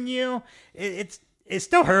cooler than you, it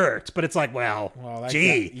still hurts, but it's like,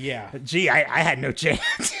 gee, I had no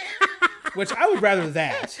chance. Which I would rather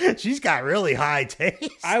that. She's got really high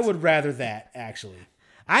taste. I would rather that, actually.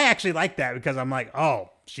 I actually like that because I'm like, oh,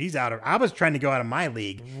 she's out of... I was trying to go out of my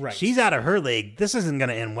league. Right. She's out of her league. This isn't going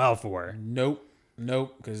to end well for her.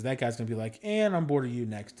 Nope, because that guy's going to be like, and I'm bored of you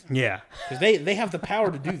next. Yeah. Because they have the power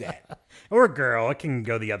to do that. Or a girl. It can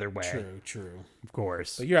go the other way. True. Of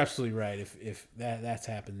course. But you're absolutely right. If that's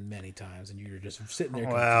happened many times and you're just sitting there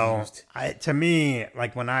confused. Well, to me,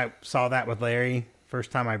 like when I saw that with Larry,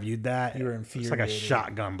 first time I viewed that, you were it's infuriated. like a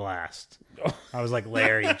shotgun blast. I was like,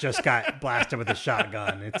 Larry just got blasted with a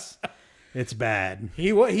shotgun. It's bad.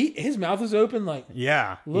 His mouth was open, like,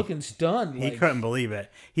 yeah, looking stunned. He couldn't believe it.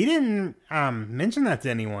 He didn't mention that to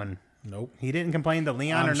anyone. Nope. He didn't complain to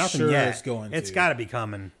Leon or nothing sure yet. It's got to be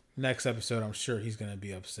coming. Next episode, I'm sure he's going to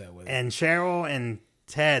be upset with it. And Cheryl and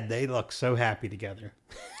Ted, they look so happy together.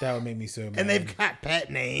 That would make me so mad. And they've got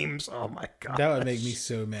pet names. Oh my god. That would make me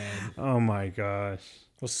so mad. Oh my gosh.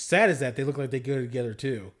 What's sad is that they look like they go together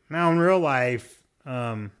too. Now in real life,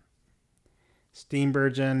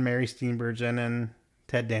 Steenburgen, Mary Steenburgen, and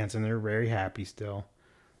Ted Danson, they're very happy still.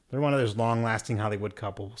 They're one of those long-lasting Hollywood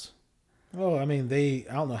couples. Oh, I mean,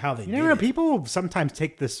 I don't know how they You know, people sometimes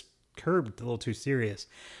take this Curb a little too serious.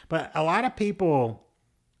 But a lot of people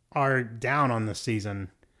are down on this season.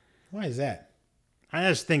 Why is that? I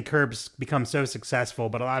just think Curb's become so successful,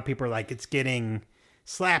 but a lot of people are like, it's getting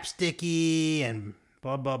slapsticky and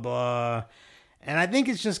blah, blah, blah. And I think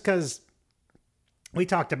it's just because we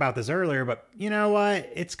talked about this earlier, but you know what?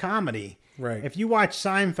 It's comedy. Right. If you watch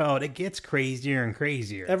Seinfeld, it gets crazier and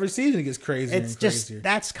crazier. Every season it gets crazier and crazier.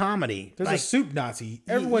 That's comedy. There's a soup Nazi.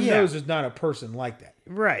 Everyone knows there's not a person like that.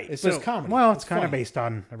 Right. It's just comedy. Well, it's kind of based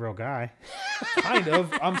on a real guy. Kind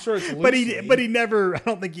of. I'm sure it's loosely. But he never, I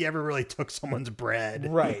don't think he ever really took someone's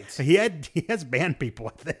bread. Right. He has banned people,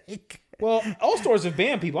 I think. Well, all stores have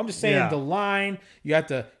banned people. I'm just saying the line, you have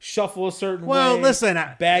to shuffle a certain way. Well, listen.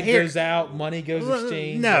 Bag goes out, money goes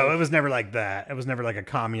exchanged. No, it was never like that. It was never like a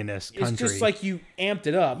communist country. It's just like you amped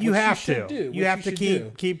it up. You have to. You have to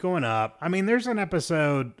keep going up. I mean, there's an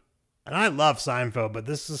episode, and I love Seinfeld, but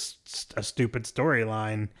this is a stupid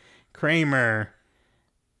storyline. Kramer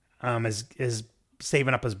is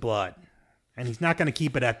saving up his blood, and he's not going to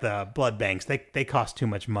keep it at the blood banks. They cost too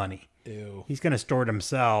much money. Ew. He's going to store it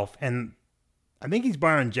himself, and I think he's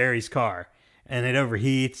borrowing Jerry's car, and it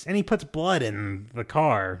overheats, and he puts blood in the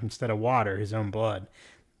car instead of water, his own blood.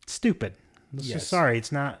 Stupid. Sorry,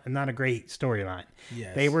 it's not a great storyline.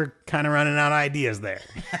 Yes. They were kind of running out of ideas there.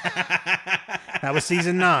 That was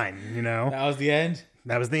season 9, you know. That was the end?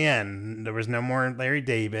 That was the end. There was no more Larry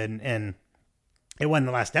David, and it wasn't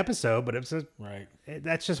the last episode, but it was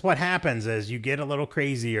that's just what happens as you get a little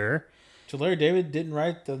crazier. So Larry David didn't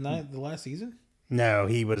write the last season? No,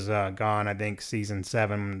 he was gone, I think, season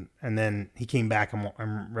 7, and then he came back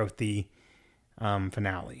and wrote the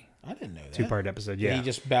finale. I didn't know that. 2-part episode, yeah. Did he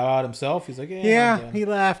just bow out himself? He's like, he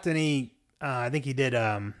left, and I think he did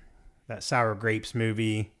that Sour Grapes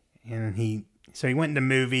movie, and he went into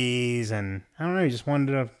movies, and I don't know, he just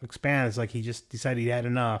wanted to expand. It's like he just decided he had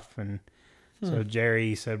enough, and so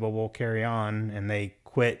Jerry said, well, we'll carry on, and they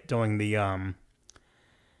quit doing the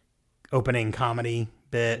opening comedy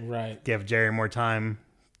bit. Right. Give Jerry more time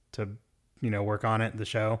to, work on it, the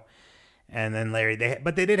show. And then Larry,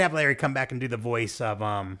 but they did have Larry come back and do the voice of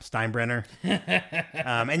Steinbrenner.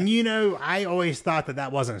 And I always thought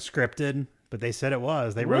that wasn't scripted, but they said it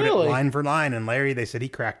was. They wrote it line for line, and Larry, they said he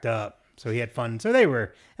cracked up. So he had fun. So it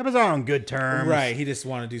was all on good terms. Right. He just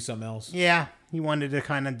wanted to do something else. Yeah. He wanted to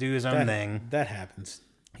kind of do his own thing. That happens.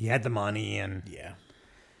 He had the money and,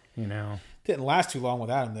 Didn't last too long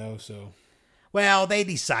without him, though, so. Well, they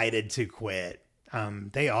decided to quit.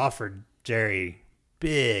 They offered Jerry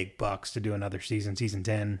big bucks to do another season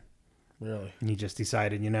 10. Really? And he just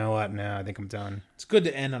decided, you know what? No, I think I'm done. It's good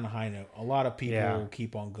to end on a high note. A lot of people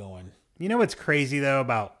keep on going. You know what's crazy, though,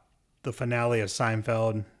 about the finale of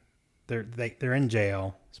Seinfeld? They're in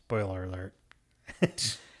jail. Spoiler alert.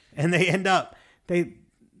 And they end up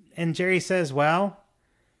and Jerry says, "Well,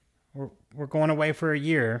 we're going away for a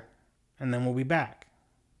year, and then we'll be back."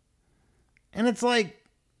 And it's like,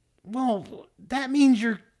 well, that means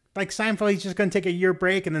you're like Seinfeld. He's just going to take a year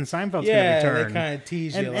break, and then Seinfeld's going to return. They kind of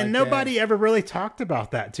tease you, and nobody ever really talked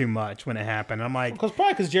about that too much when it happened. I'm like,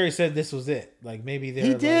 because Jerry said this was it. Like maybe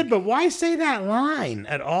he did, but why say that line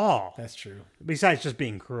at all? That's true. Besides just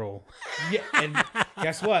being cruel. Yeah, and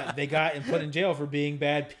guess what? They got and put in jail for being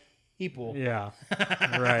bad people. Yeah,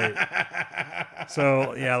 right.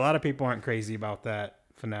 So a lot of people aren't crazy about that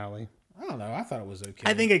finale. I don't know. I thought it was okay.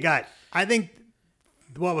 I think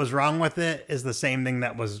what was wrong with it is the same thing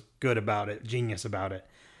that was good about it, genius about it.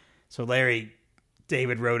 So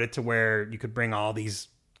David wrote it to where you could bring all these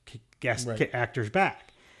guest actors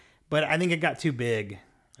back. But I think it got too big.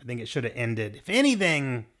 I think it should have ended. If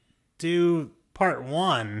anything, do part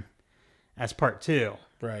 1 as part 2.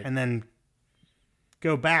 Right. And then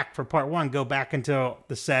go back for part 1. Go back into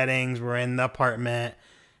the settings. We're in the apartment.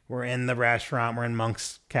 We're in the restaurant. We're in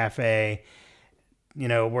Monk's Cafe.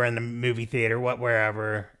 We're in the movie theater,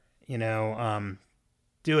 wherever,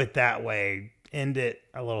 do it that way. End it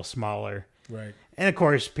a little smaller. Right. And of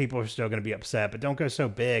course, people are still going to be upset, but don't go so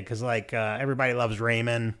big. Cause Everybody Loves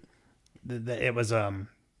Raymond. It was a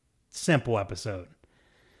simple episode.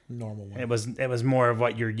 Normal one. It was more of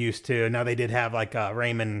what you're used to. Now they did have a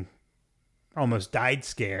Raymond almost died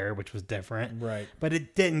scare, which was different. Right. But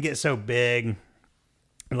it didn't get so big.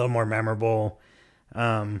 A little more memorable.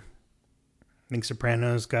 I think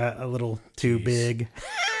Sopranos got a little too big.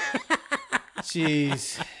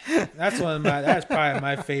 Jeez, that's probably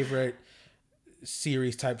my favorite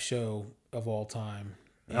series type show of all time.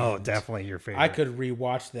 And definitely your favorite. I could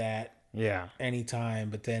rewatch that. Yeah. Anytime,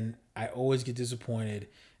 but then I always get disappointed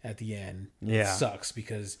at the end. Yeah. It sucks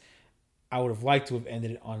because I would have liked to have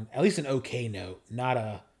ended it on at least an okay note, not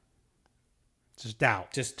a just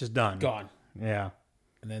out, just done, gone. Yeah.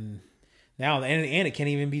 And then now, and it can't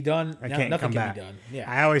even be done. Nothing can be done. Yeah.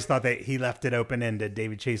 I always thought that he left it open-ended.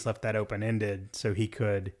 David Chase left that open-ended so he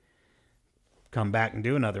could come back and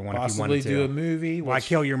do another one if he wanted to. Possibly do a movie. Why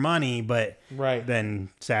kill your money? But right. Then,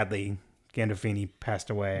 sadly, Gandolfini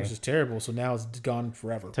passed away. Which is terrible. So now it's gone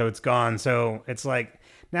forever. So it's gone. So it's like,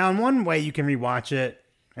 now in one way you can rewatch it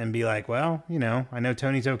and be like, well, I know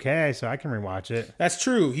Tony's okay, so I can rewatch it. That's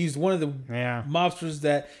true. He's one of the mobsters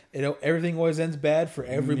that everything always ends bad for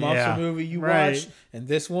every mobster movie you watch. And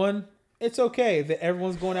this one, it's okay that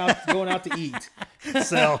everyone's going out to eat.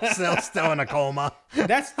 Syl still in a coma.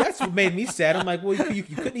 That's what made me sad. I'm like, well, you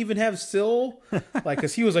couldn't even have Syl,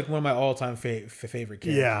 because he was one of my all time favorite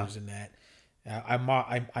characters in that. I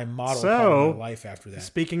modeled my life after that.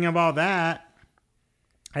 Speaking of all that,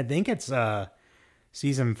 I think it's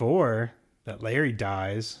season 4 that Larry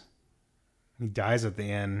dies. He dies at the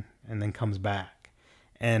end and then comes back.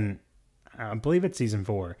 And I believe it's season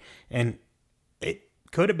 4. And it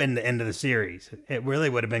could have been the end of the series. It really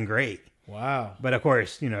would have been great. Wow. But of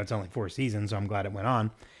course, it's only 4 seasons, so I'm glad it went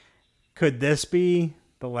on. Could this be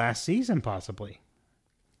the last season, possibly?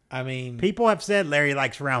 I mean, people have said Larry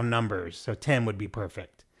likes round numbers, so 10 would be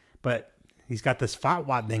perfect. But he's got this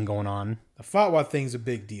FOTWAT thing going on. The FOTWAT thing's a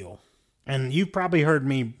big deal. And you've probably heard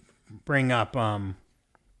me bring up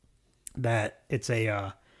that it's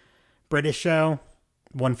a British show,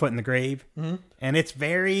 One Foot in the Grave. Mm-hmm. And it's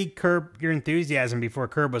very Curb Your Enthusiasm before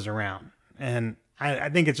Curb was around. And I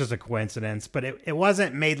think it's just a coincidence. But it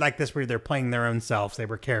wasn't made like this where they're playing their own selves. They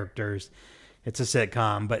were characters. It's a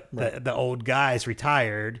sitcom. But the old guy's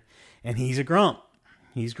retired, and he's a grump.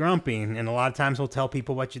 He's grumpy. And a lot of times he'll tell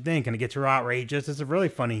people what you think. And it gets real outrageous. It's a really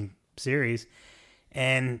funny series.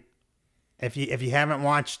 And if you haven't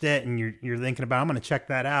watched it and you're thinking about, I'm going to check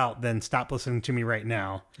that out, then stop listening to me right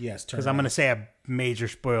now. Yes, because I'm going to say a major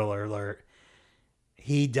spoiler alert.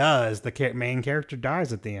 The main character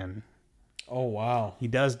dies at the end. Oh wow. He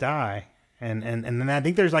does die, and then I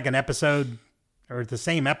think there's like an episode, or the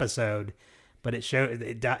same episode, but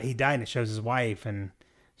he died and it shows his wife and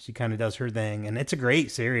she kind of does her thing, and it's a great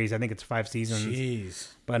series. I think it's 5 seasons. Jeez.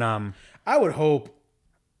 But I would hope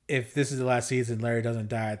if this is the last season, Larry doesn't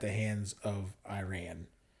die at the hands of Iran.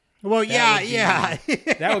 Well, yeah.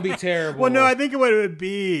 That would be terrible. Well, no, I think it would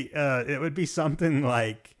be something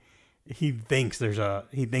like he thinks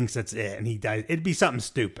that's it, and he dies. It'd be something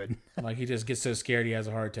stupid. Like he just gets so scared he has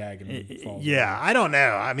a heart attack and falls. Yeah, I don't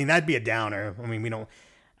know. I mean, that'd be a downer. I mean, we don't.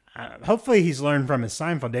 Hopefully, he's learned from his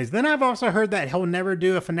Seinfeld days. Then I've also heard that he'll never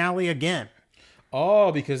do a finale again.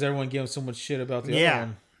 Oh, because everyone gave him so much shit about the other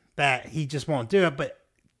one. That he just won't do it. But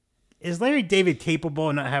is Larry David capable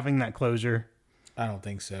of not having that closure? I don't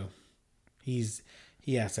think so. He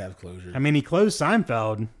has to have closure. I mean, he closed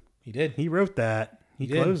Seinfeld. He did. He wrote that. He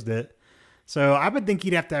closed it. So I would think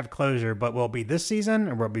he'd have to have closure. But will it be this season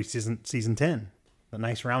or will it be season 10? The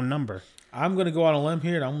nice round number. I'm going to go on a limb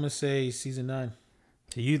here, and I'm going to say season 9.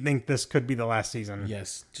 So you think this could be the last season?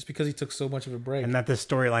 Yes, just because he took so much of a break. And that this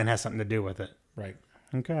storyline has something to do with it. Right.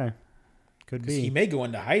 Okay. Could be. He may go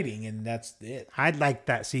into hiding, and that's it. I'd like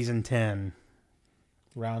that season 10.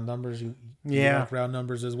 Round numbers? You like round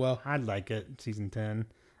numbers as well? I'd like it, season 10.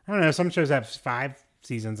 I don't know. Some shows have 5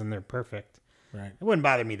 seasons, and they're perfect. Right. It wouldn't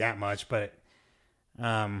bother me that much, but...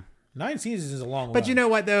 9 seasons is a long But you know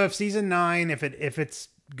what, though? If season 9, if it's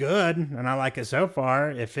good, and I like it so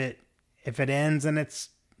far, if it ends and it's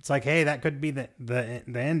like, hey, that could be the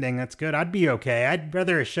ending, that's good. I'd be okay. I'd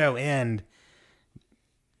rather a show end,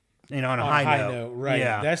 on a high note. Right.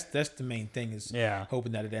 Yeah. That's the main thing is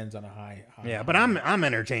hoping that it ends on a high but I'm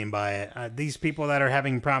entertained by it. These people that are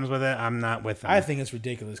having problems with it, I'm not with them. I think it's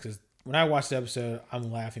ridiculous because when I watched the episode,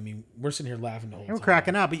 I'm laughing. I mean, we're sitting here laughing the whole time. We're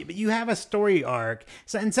cracking up, but you have a story arc.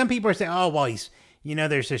 So, and some people are saying, oh, well, he's,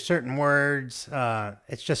 there's certain words.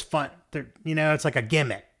 It's just fun. It's like a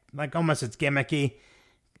gimmick. Like almost it's gimmicky,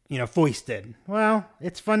 foisted. Well,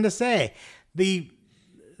 it's fun to say. The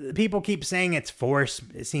people keep saying it's forced.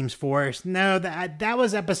 It seems forced. No, that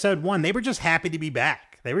was episode 1. They were just happy to be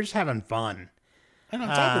back. They were just having fun. And on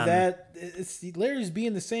top of that, Larry's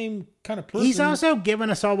being the same kind of person. He's also giving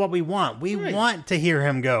us all what we want. We want to hear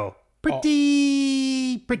him go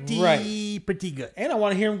pretty good. And I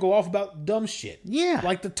want to hear him go off about dumb shit. Yeah.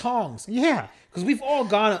 Like the tongs. Yeah. Because we've all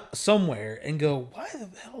gone somewhere and go, why the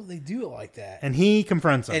hell do they do it like that? And he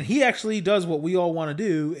confronts them. And he actually does what we all want to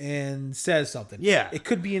do and says something. Yeah. It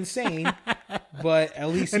could be insane, but at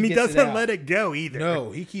least he doesn't let it go either.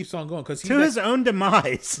 No, he keeps on going. To his own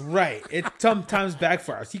demise. Right. It sometimes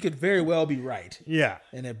backfires. He could very well be right. Yeah.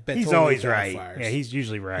 And he's totally always right. Yeah, he's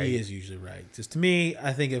usually right. He is usually right. Just to me,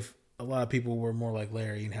 I think if a lot of people were more like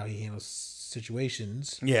Larry and how he handles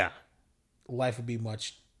situations, life would be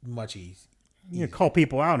much, much easier. You call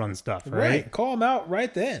people out on stuff, right? Call them out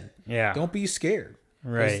right then. Yeah. Don't be scared.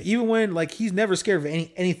 Right. Even when, he's never scared of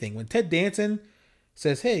anything. When Ted Danson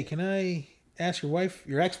says, hey, can I ask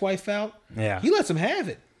your ex-wife out? Yeah. He lets him have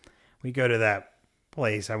it. We go to that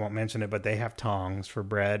place. I won't mention it, but they have tongs for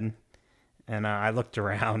bread. And I looked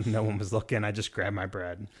around. No one was looking. I just grabbed my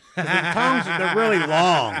bread. The tongs, they're really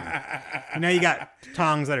long. You got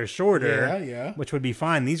tongs that are shorter, which would be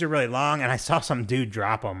fine. These are really long. And I saw some dude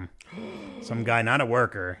drop them. Some guy, not a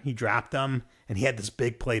worker. He dropped them, and he had this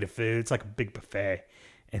big plate of food. It's like a big buffet.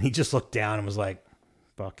 And he just looked down and was like,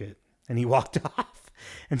 bucket. And he walked off.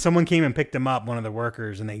 And someone came and picked him up, one of the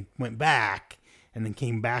workers, and they went back. And then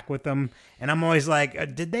came back with them. And I'm always like,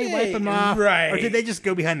 did they wipe them off? Right. Or did they just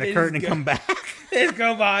go behind the curtain and come back? They just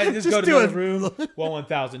go by, just go to the room.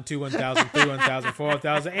 1,000, 2, 1,000, 3, 1,000, 4,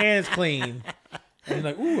 1,000, and it's clean. And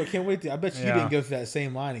you're like, ooh, I can't wait. I bet you didn't go through that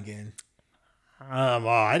same line again. Well,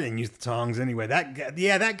 I didn't use the tongs anyway.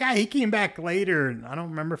 That guy, he came back later. I don't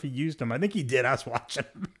remember if he used them. I think he did. I was watching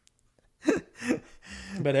him.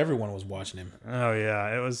 But everyone was watching him. Oh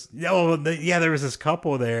yeah, it was. There was this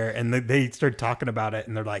couple there, and they started talking about it,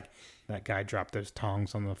 and they're like, "That guy dropped those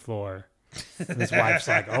tongs on the floor." And his wife's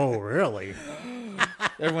like, "Oh, really?"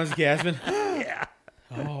 Everyone's gasping. Yeah.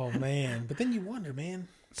 Oh man, but then you wonder, man.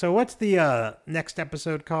 So what's the next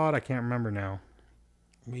episode called? I can't remember now.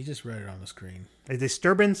 We just read it on the screen. A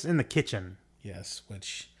disturbance in the kitchen. Yes,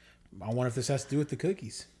 which I wonder if this has to do with the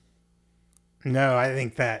cookies. No, I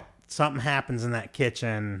think that something happens in that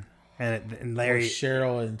kitchen, and Larry, or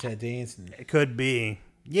Cheryl, and Ted Danson. It could be.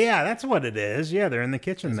 Yeah, that's what it is. Yeah, they're in the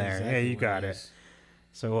kitchen there. Exactly, yeah, you got it.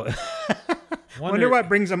 So, wonder what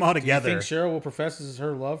brings them all together. Do you think Cheryl will profess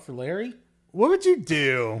her love for Larry? What would you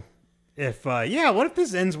do if? What if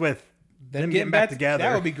this ends with them getting back together?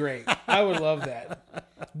 That would be great. I would love that.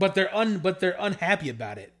 but they're unhappy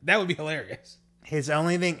about it. That would be hilarious. His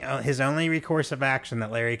only recourse of action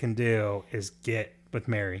that Larry can do is get with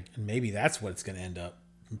Mary. And maybe that's what it's going to end up.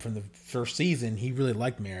 From the first season, he really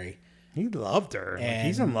liked Mary. He loved her. And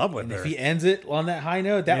he's in love with her. If he ends it on that high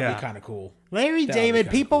note, that would be kind of cool. Larry David,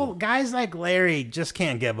 guys like Larry just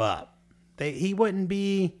can't give up. He wouldn't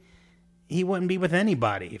be with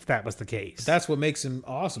anybody if that was the case. But that's what makes him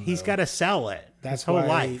awesome. He's got to sell it. That's his whole why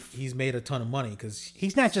life. He's made a ton of money because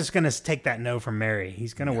he's not just going to take that no from Mary.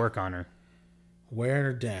 He's going to work on her. Wearing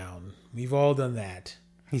her down. We've all done that.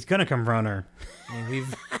 He's going to confront her. And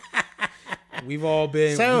we've all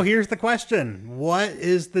been. So here's the question. What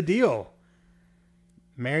is the deal?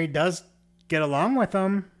 Mary does get along with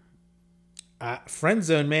him. Friend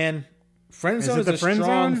zone, man. Friend zone is a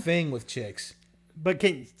strong thing with chicks. But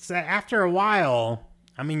after a while,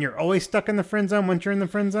 I mean, you're always stuck in the friend zone once you're in the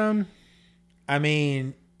friend zone? I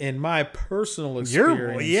mean, in my personal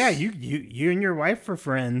experience. You and your wife were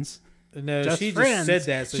friends. No, she just said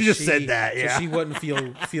that. So she just said that, yeah. So she wouldn't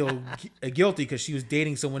feel guilty because she was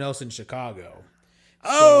dating someone else in Chicago.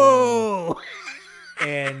 Oh!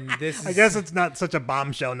 And this I guess it's not such a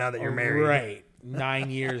bombshell now that you're married. Right.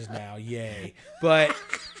 9 years now. Yay. But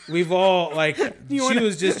we've all, she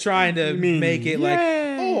was just trying to make it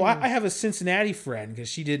I have a Cincinnati friend because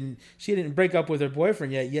she didn't break up with her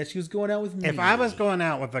boyfriend yet she was going out with me. If I was going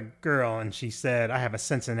out with a girl and she said, I have a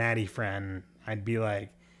Cincinnati friend, I'd be like,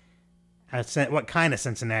 what kind of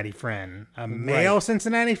Cincinnati friend? A male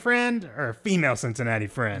Cincinnati friend or a female Cincinnati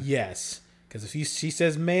friend? Yes. Because if she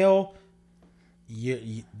says male,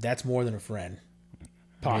 that's more than a friend.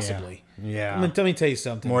 Possibly. Yeah. Let me tell you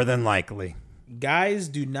something. More than likely. Guys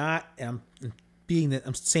do not, and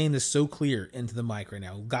I'm saying this so clear into the mic right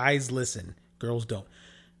now. Guys listen. Girls don't.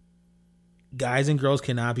 Guys and girls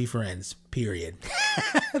cannot be friends. Period.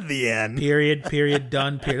 The end. Period.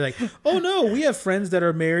 Done. Period. Like, oh no, we have friends that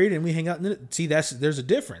are married and we hang out. See, there's a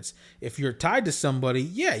difference. If you're tied to somebody,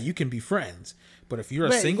 yeah, you can be friends. But if you're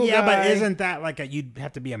a single guy, but isn't that like you'd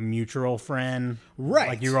have to be a mutual friend, right?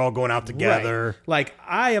 Like you're all going out together. Right. Like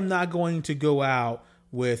I am not going to go out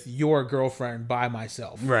with your girlfriend by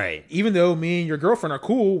myself. Right. Even though me and your girlfriend are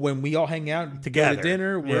cool when we all hang out together, go to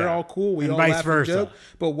dinner, we're all cool. We all laugh and joke.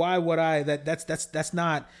 But why would I? That's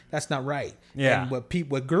not right. Yeah. And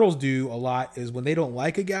what girls do a lot is when they don't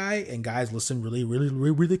like a guy, and guys listen really, really,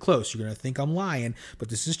 really, really close. You're gonna think I'm lying, but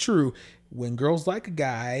this is true. When girls like a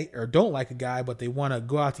guy or don't like a guy, but they want to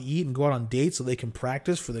go out to eat and go out on dates so they can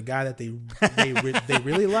practice for the guy that they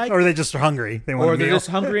really like, or they're just hungry, they're just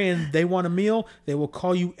hungry and they want a meal, they will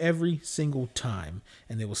call you every single time,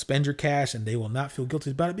 and they will spend your cash, and they will not feel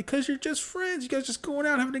guilty about it because you're just friends. You guys just going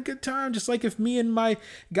out having a good time, just like if me and my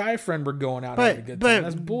guy friend were going out having a good time.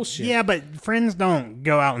 That's bullshit. Yeah, but friends don't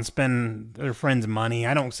go out and spend their friends' money.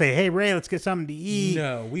 I don't say, "Hey Ray, let's get something to eat."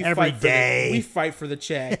 No, we fight for the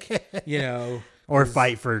check. Or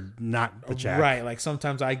fight for not the check. Right. Like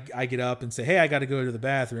sometimes I get up and say, hey, I got to go to the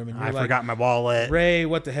bathroom. And I forgot my wallet. Ray,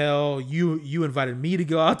 what the hell? You invited me to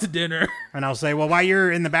go out to dinner. And I'll say, well, while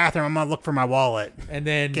you're in the bathroom, I'm going to look for my wallet. And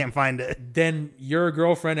then can't find it. Then your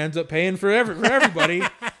girlfriend ends up paying for everybody.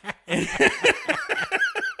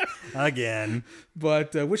 Again.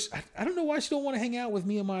 But which I don't know why she don't want to hang out with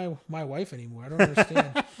me and my wife anymore. I don't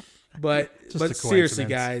understand. But seriously,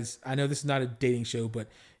 guys, I know this is not a dating show, but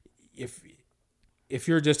if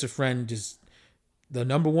you're just a friend, just the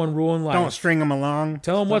number one rule in life. Don't string them along.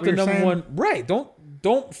 Tell them what the number one. Right.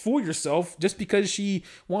 Don't fool yourself just because she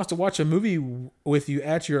wants to watch a movie with you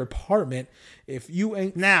at your apartment. If you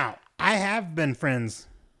ain't. Now, I have been friends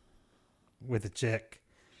with a chick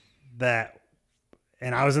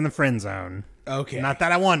and I was in the friend zone. Okay. Not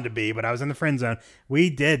that I wanted to be, but I was in the friend zone.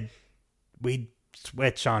 We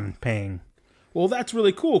switch on paying. Well, that's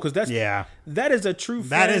really cool because that is a true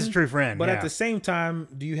friend. That is a true friend. But at the same time,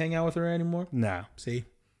 do you hang out with her anymore? No. See?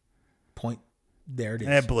 Point. There it is.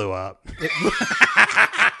 It blew up.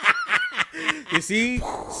 You see?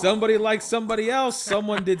 Somebody likes somebody else.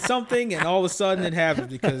 Someone did something, and all of a sudden it happens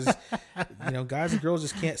because, guys and girls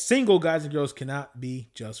just can't. Single guys and girls cannot be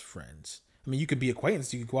just friends. I mean, you could be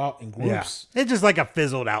acquaintances. You could go out in groups. Yeah. It's just like a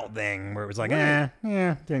fizzled out thing where it was like,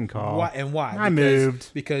 didn't call. Why? And why? I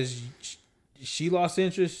moved. Because she lost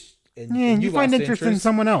interest, and you find interest in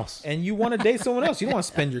someone else, and you want to date someone else. You don't want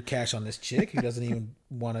to spend your cash on this chick who doesn't even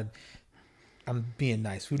want to. I'm being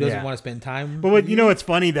nice. Who doesn't want to spend time? But what's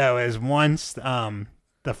funny though is once the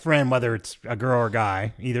friend, whether it's a girl or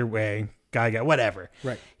guy, either way, guy, whatever.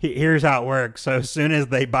 Right. Here's how it works. So as soon as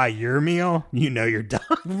they buy your meal, you're done.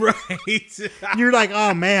 Right. You're like,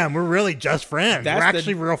 oh man, we're really just friends. We're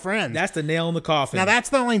actually real friends. That's the nail in the coffin. Now that's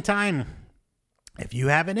the only time if you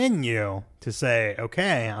have it in you to say,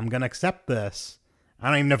 okay, I'm going to accept this. I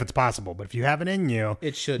don't even know if it's possible, but if you have it in you,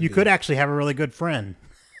 you could actually have a really good friend.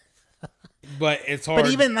 But it's hard.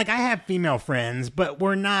 But even like I have female friends, but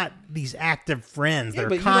we're not these active friends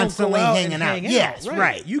that are constantly hanging out. Yes,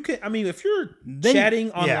 right. You can. I mean, if you're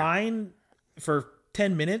chatting online for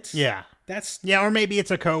 10 minutes, or maybe it's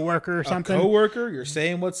a coworker or something. You're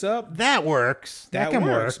saying what's up. That works. That can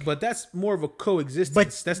work. But that's more of a coexistence.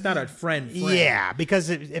 But that's not a friend. Yeah, because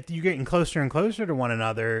if you're getting closer and closer to one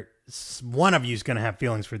another, one of you is going to have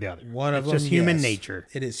feelings for the other. It's just human nature.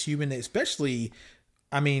 It is human, especially.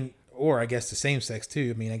 I mean. Or I guess the same sex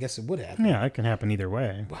too. I mean, I guess it would happen. Yeah, it can happen either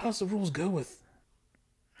way. Well, how does the rules go with?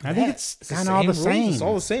 I think it's kind of all the same. It's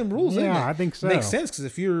all the same rules. Yeah, isn't it? I think so. It makes sense because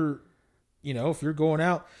if you're going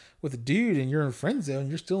out with a dude and you're in friend zone,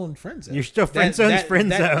 you're still in friend zone. You're still friend zone.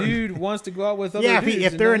 That dude wants to go out with other dudes.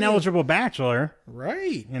 If they're an eligible bachelor,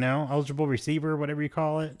 right? Eligible receiver, whatever you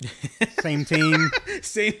call it. Same team.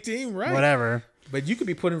 Same team, right? Whatever. But you could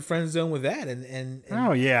be put in friend zone with that, and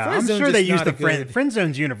oh yeah, I'm sure they use the friend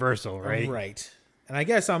zone's universal, right? Right. And I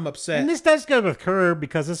guess I'm upset. And this does go with Curb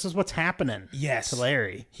because this is what's happening. Yes, to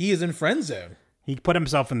Larry. He is in friend zone. He put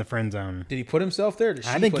himself in the friend zone. Did he put himself there? Did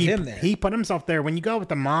she put him there? He put himself there. When you go with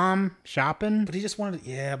the mom shopping, but he just wanted.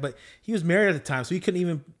 Yeah, but he was married at the time, so he couldn't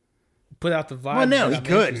even put out the vibe. Well, no, he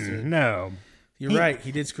couldn't. No. You're right.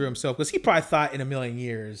 He did screw himself because he probably thought in a million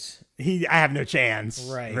years, I have no chance.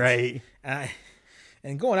 Right. Right.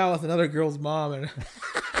 And going out with another girl's mom, and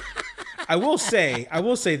I will say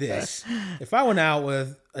this: if I went out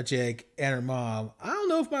with a chick and her mom, I don't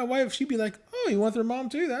know if my wife, she'd be like, "Oh, you want their mom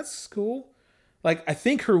too? That's cool." Like, I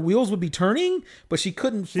think her wheels would be turning, but she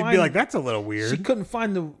couldn't. She'd be like, "That's a little weird." She couldn't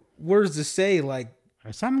find the words to say. Like,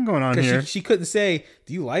 there's something going on here. She couldn't say,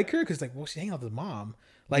 "Do you like her?" Because well, she's hanging out with mom.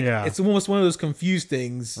 Like, it's almost one of those confused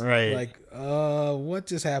things. Right. Like, what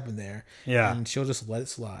just happened there? Yeah. And she'll just let it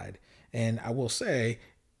slide. And I will say,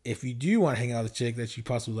 if you do want to hang out with a chick that you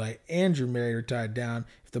possibly like and you're married or tied down,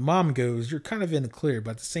 if the mom goes, you're kind of in the clear.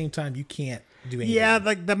 But at the same time, you can't do anything. Yeah,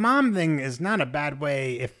 like the mom thing is not a bad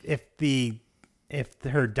way if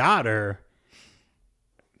her daughter,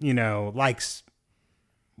 likes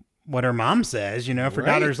what her mom says, if her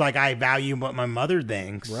daughter's like, I value what my mother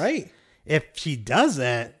thinks. Right. If she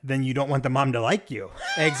doesn't, then you don't want the mom to like you.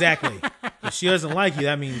 Exactly. If she doesn't like you,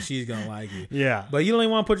 that means she's going to like you. Yeah. But you don't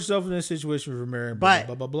even want to put yourself in this situation for Mary. Blah,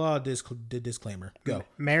 blah, blah, blah. Disclaimer. Go.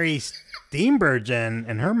 Mary Steenburgen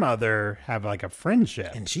and her mother have like a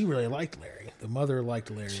friendship. And she really liked Larry. The mother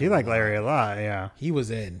liked Larry. She liked Larry a lot, yeah. He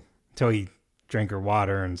was in. Until he drank her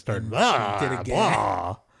water and started did again.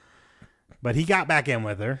 Blah. But he got back in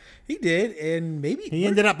with her. He did, and maybe... He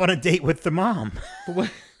ended up on a date with the mom.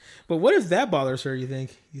 But what if that bothers her, you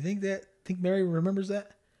think? You think Mary remembers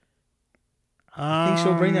that? Think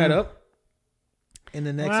she'll bring that up in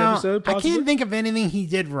the next episode, possibly? I can't think of anything he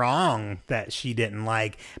did wrong that she didn't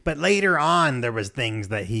like. But later on, there was things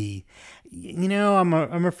that he...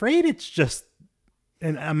 I'm afraid it's just...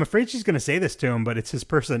 And I'm afraid she's going to say this to him, but it's his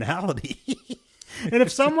personality. And if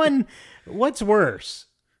someone... What's worse?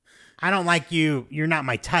 I don't like you. You're not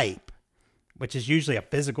my type. Which is usually a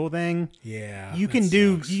physical thing. Yeah. You can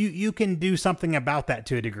do you can do something about that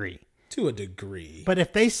to a degree. To a degree. But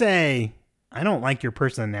if they say, I don't like your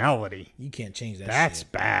personality. You can't change that. That's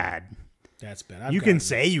bad. That's bad. You can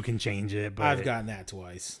say you can change it, but I've gotten that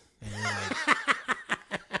twice. And you're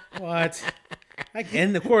like, what?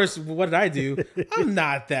 And of course, what did I do? I'm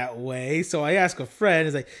not that way. So I ask a friend,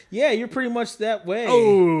 it's like, yeah, you're pretty much that way.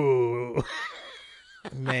 Oh.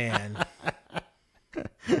 Man.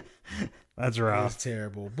 That's rough. It's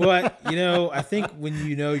terrible. But, I think when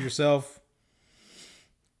you know yourself,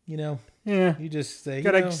 you just say, you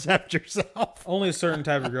gotta accept yourself. Only a certain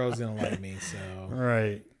type of girl is going to like me. So,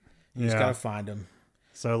 right. You just got to find him.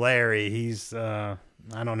 So, Larry, he's, I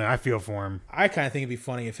don't know. I feel for him. I kind of think it'd be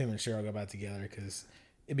funny if him and Cheryl got back together because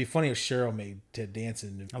it'd be funny if Cheryl made Ted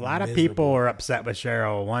Danson. A lot of people are upset with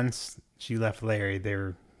Cheryl. Once she left Larry,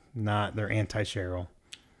 they're anti-Cheryl.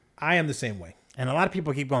 I am the same way. And a lot of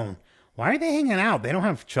people keep going, why are they hanging out? They don't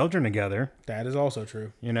have children together. That is also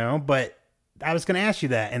true. But I was going to ask you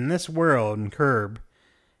that. In this world, in Curb,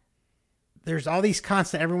 there's all these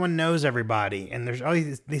constant, everyone knows everybody. And there's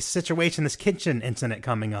always this situation, this kitchen incident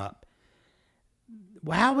coming up.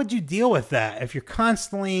 Well, how would you deal with that? If you're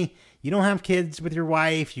constantly, you don't have kids with your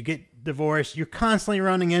wife, you get divorced, you're constantly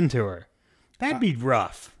running into her. That'd be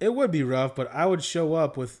rough. It would be rough, but I would show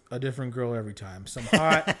up with a different girl every time. Some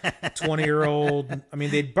hot 20-year-old. I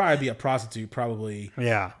mean, they'd probably be a prostitute, probably.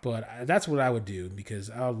 Yeah. But that's what I would do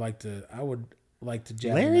because I would like to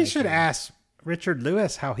jab. Larry should ask Richard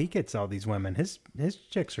Lewis, how he gets all these women. His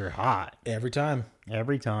chicks are hot. Every time.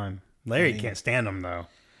 Larry can't stand them, though.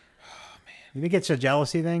 Oh, man. You think it's a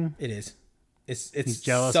jealousy thing? It is. It's He's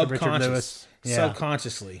jealous of Richard Lewis. Yeah.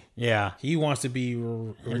 Subconsciously. Yeah. He wants to be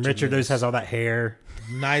Richard Lewis has all that hair.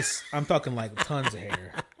 Nice. I'm talking like tons of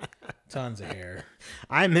hair. Tons of hair.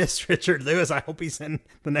 I miss Richard Lewis. I hope he's in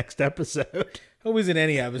the next episode. Hope he's in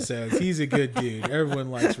any episodes. He's a good dude. Everyone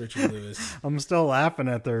likes Richard Lewis. I'm still laughing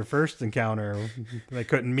at their first encounter. They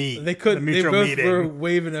couldn't meet. They couldn't. The They mutual both meeting. were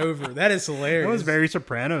waving over. That is hilarious. It was very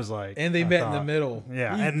Sopranos-like. And they met in the middle.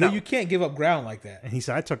 Yeah. You can't give up ground like that. And he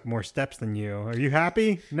said, "I took more steps than you. Are you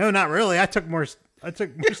happy?" No, not really. I took more steps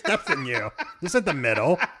than you. Just at the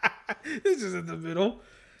middle. This is in the middle.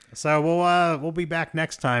 So we'll be back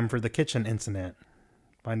next time for the kitchen incident.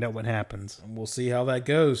 Find out what happens. And we'll see how that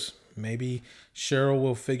goes. Maybe Cheryl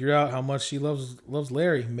will figure out how much she loves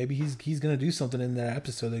Larry. Maybe he's gonna do something in that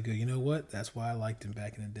episode that go, you know what? That's why I liked him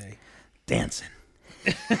back in the day. Dancing.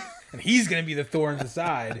 And he's gonna be the thorn in the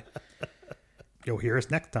side. You'll hear us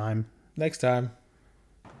next time. Next time.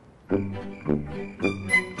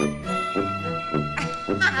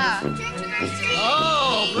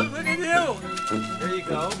 Oh, look at you. There you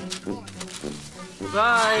go.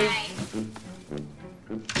 Bye.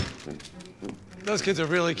 Those kids are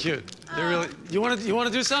really cute. They're really. You want to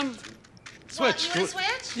do some? Switch. You want to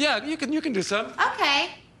switch? Yeah, you can do some. Okay.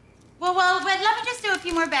 Well, but let me just do a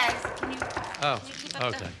few more bags. Can you keep up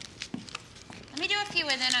okay. Let me do a few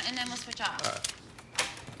and then we'll switch off. All right.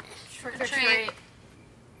 Trick or treat.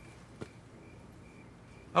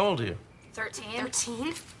 How old are you? 13.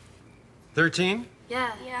 13? 13?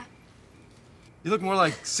 Yeah. You look more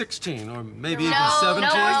like 16 or maybe even No, 17.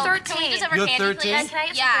 we're 13. Can we just have our You're candy, 13? please? Yeah, can I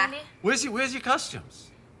get some Yeah. candy? Where's your costumes?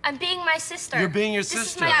 I'm being my sister. You're being your This is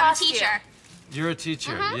sister. my Yeah, I'm a costume. teacher. You're a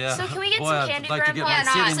teacher. Yeah. So can we get Boy, some I'd candy, like to get Grandpa?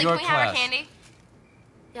 my kid in honestly, your can we have our class. candy?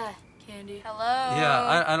 Yeah, candy. Hello.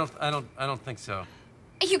 Yeah, I don't think so.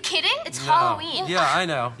 Are you kidding? It's No. Halloween. Yeah, I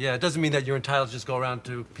know. Yeah, it doesn't mean that you're entitled to just go around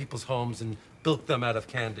to people's homes and bilk them out of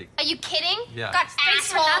candy. Are you kidding? Yeah. God, thanks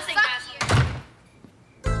for Asshole, nothing. fuck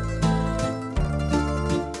you.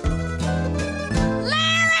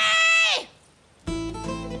 Larry!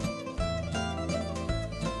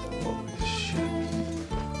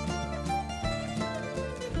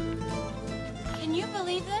 Can you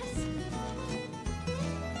believe this?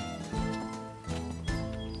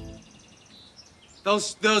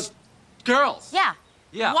 Those girls. Yeah.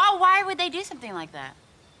 Yeah. Why would they do something like that?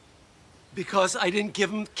 Because I didn't give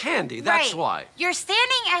them candy. That's Right. why. You're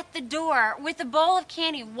standing at the door with a bowl of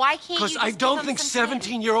candy. Why can't you Because just I give don't them think some candy?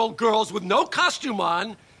 17-year-old girls with no costume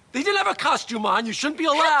on, they didn't have a costume on. You shouldn't be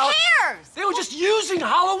allowed. Who cares? They were just using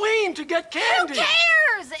Halloween to get candy. Who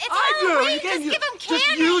cares? It's I Halloween. do. You can't Just give them candy.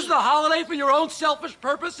 just use the holiday for your own selfish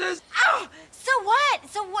purposes. Oh, so what?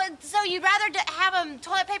 So what? So you'd rather have them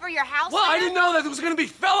toilet paper your house? Well, I later? didn't know that it was going to be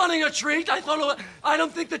felony or treat. I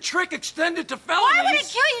don't think the trick extended to felonies. Why would it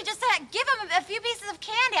kill you just to give them a few pieces of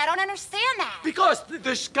candy? I don't understand that. Because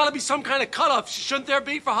there's got to be some kind of cutoff. Shouldn't there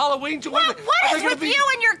be for Halloween? What is with you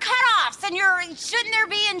and your cutoffs and your shouldn't there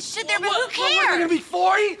be and should there be? Who cares? What, are going to be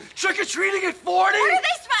 40? Trick-or-treating at 40? What are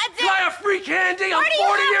they supposed to Do I have free candy? I'm Where do you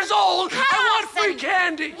 40 have years old. I want cutoffs free and-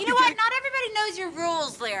 candy. You know what? Not everybody knows your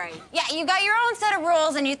rules, Larry. Yeah, you got your own set of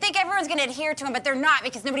rules, and you think everyone's going to adhere to them, but they're not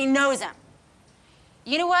because nobody knows them.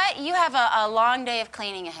 You know what? You have a long day of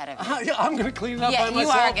cleaning ahead of you. Yeah, I'm going to clean it up Yeah, by you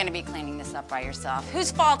myself. are going to be cleaning this up by yourself.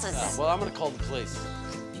 Whose fault is this? Well, I'm going to call the police.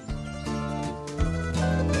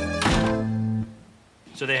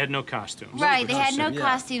 So they had no costumes. Right, they had no Yeah.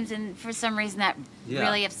 costumes, and for some reason that Yeah.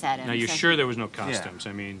 really upset him. Now, you're So sure there was no costumes?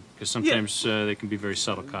 I mean, because sometimes they can be very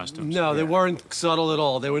subtle costumes. No, they weren't subtle at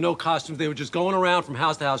all. There were no costumes. They were just going around from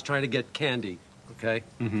house to house trying to get candy. Okay?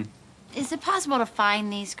 Mm-hmm. Is it possible to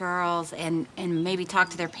find these girls and maybe talk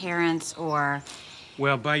to their parents or...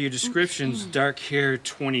 Well, by your descriptions, dark hair,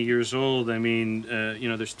 20 years old, I mean,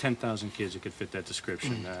 there's 10,000 kids that could fit that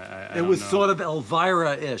description. I It don't was know. sort of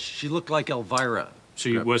Elvira-ish. She looked like Elvira. So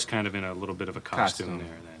you was kind of in a little bit of a costume there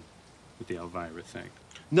then, with the Elvira thing.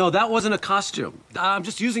 No, that wasn't a costume. I'm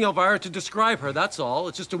just using Elvira to describe her, that's all.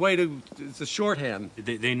 It's just a way to, it's a shorthand.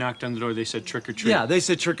 They knocked on the door, they said trick or treat. Yeah, they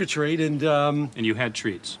said trick or treat, and And you had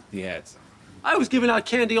treats. Yeah. I was giving out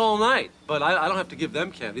candy all night, but I don't have to give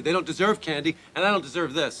them candy. They don't deserve candy, and I don't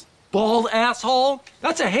deserve this. Bald asshole?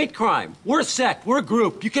 That's a hate crime. We're a sect, we're a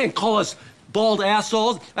group. You can't call us bald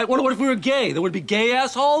assholes. What if we were gay? There would be gay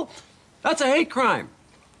asshole? That's a hate crime.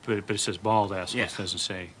 But it says bald asshole, it doesn't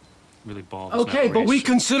say really bald. Is Okay, not but we race.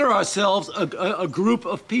 consider ourselves a group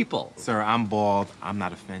of people. Sir, I'm bald. I'm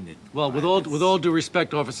not offended. Well, with all due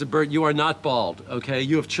respect, Officer Burt, you are not bald, okay?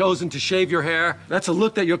 You have chosen to shave your hair. That's a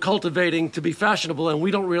look that you're cultivating to be fashionable, and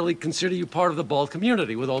we don't really consider you part of the bald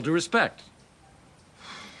community, with all due respect.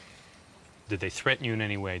 Did they threaten you in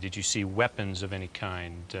any way? Did you see weapons of any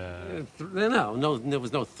kind? No, there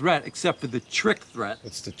was no threat except for the trick threat.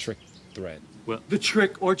 What's the trick threat? Well, The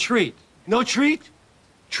trick or treat. No treat,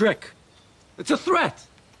 trick. It's a threat.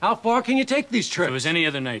 How far can you take these if it tricks? was any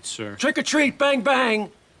other night, sir. Trick or treat, bang,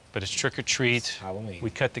 bang. But it's trick or treat. Halloween. We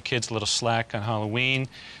cut the kids a little slack on Halloween.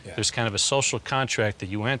 Yeah. There's kind of a social contract that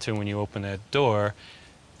you enter when you open that door.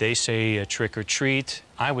 They say trick or treat.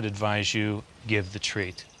 I would advise you give the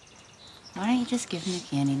treat. Why don't you just give him the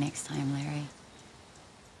candy next time, Larry?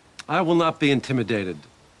 I will not be intimidated,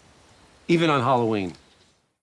 even on Halloween.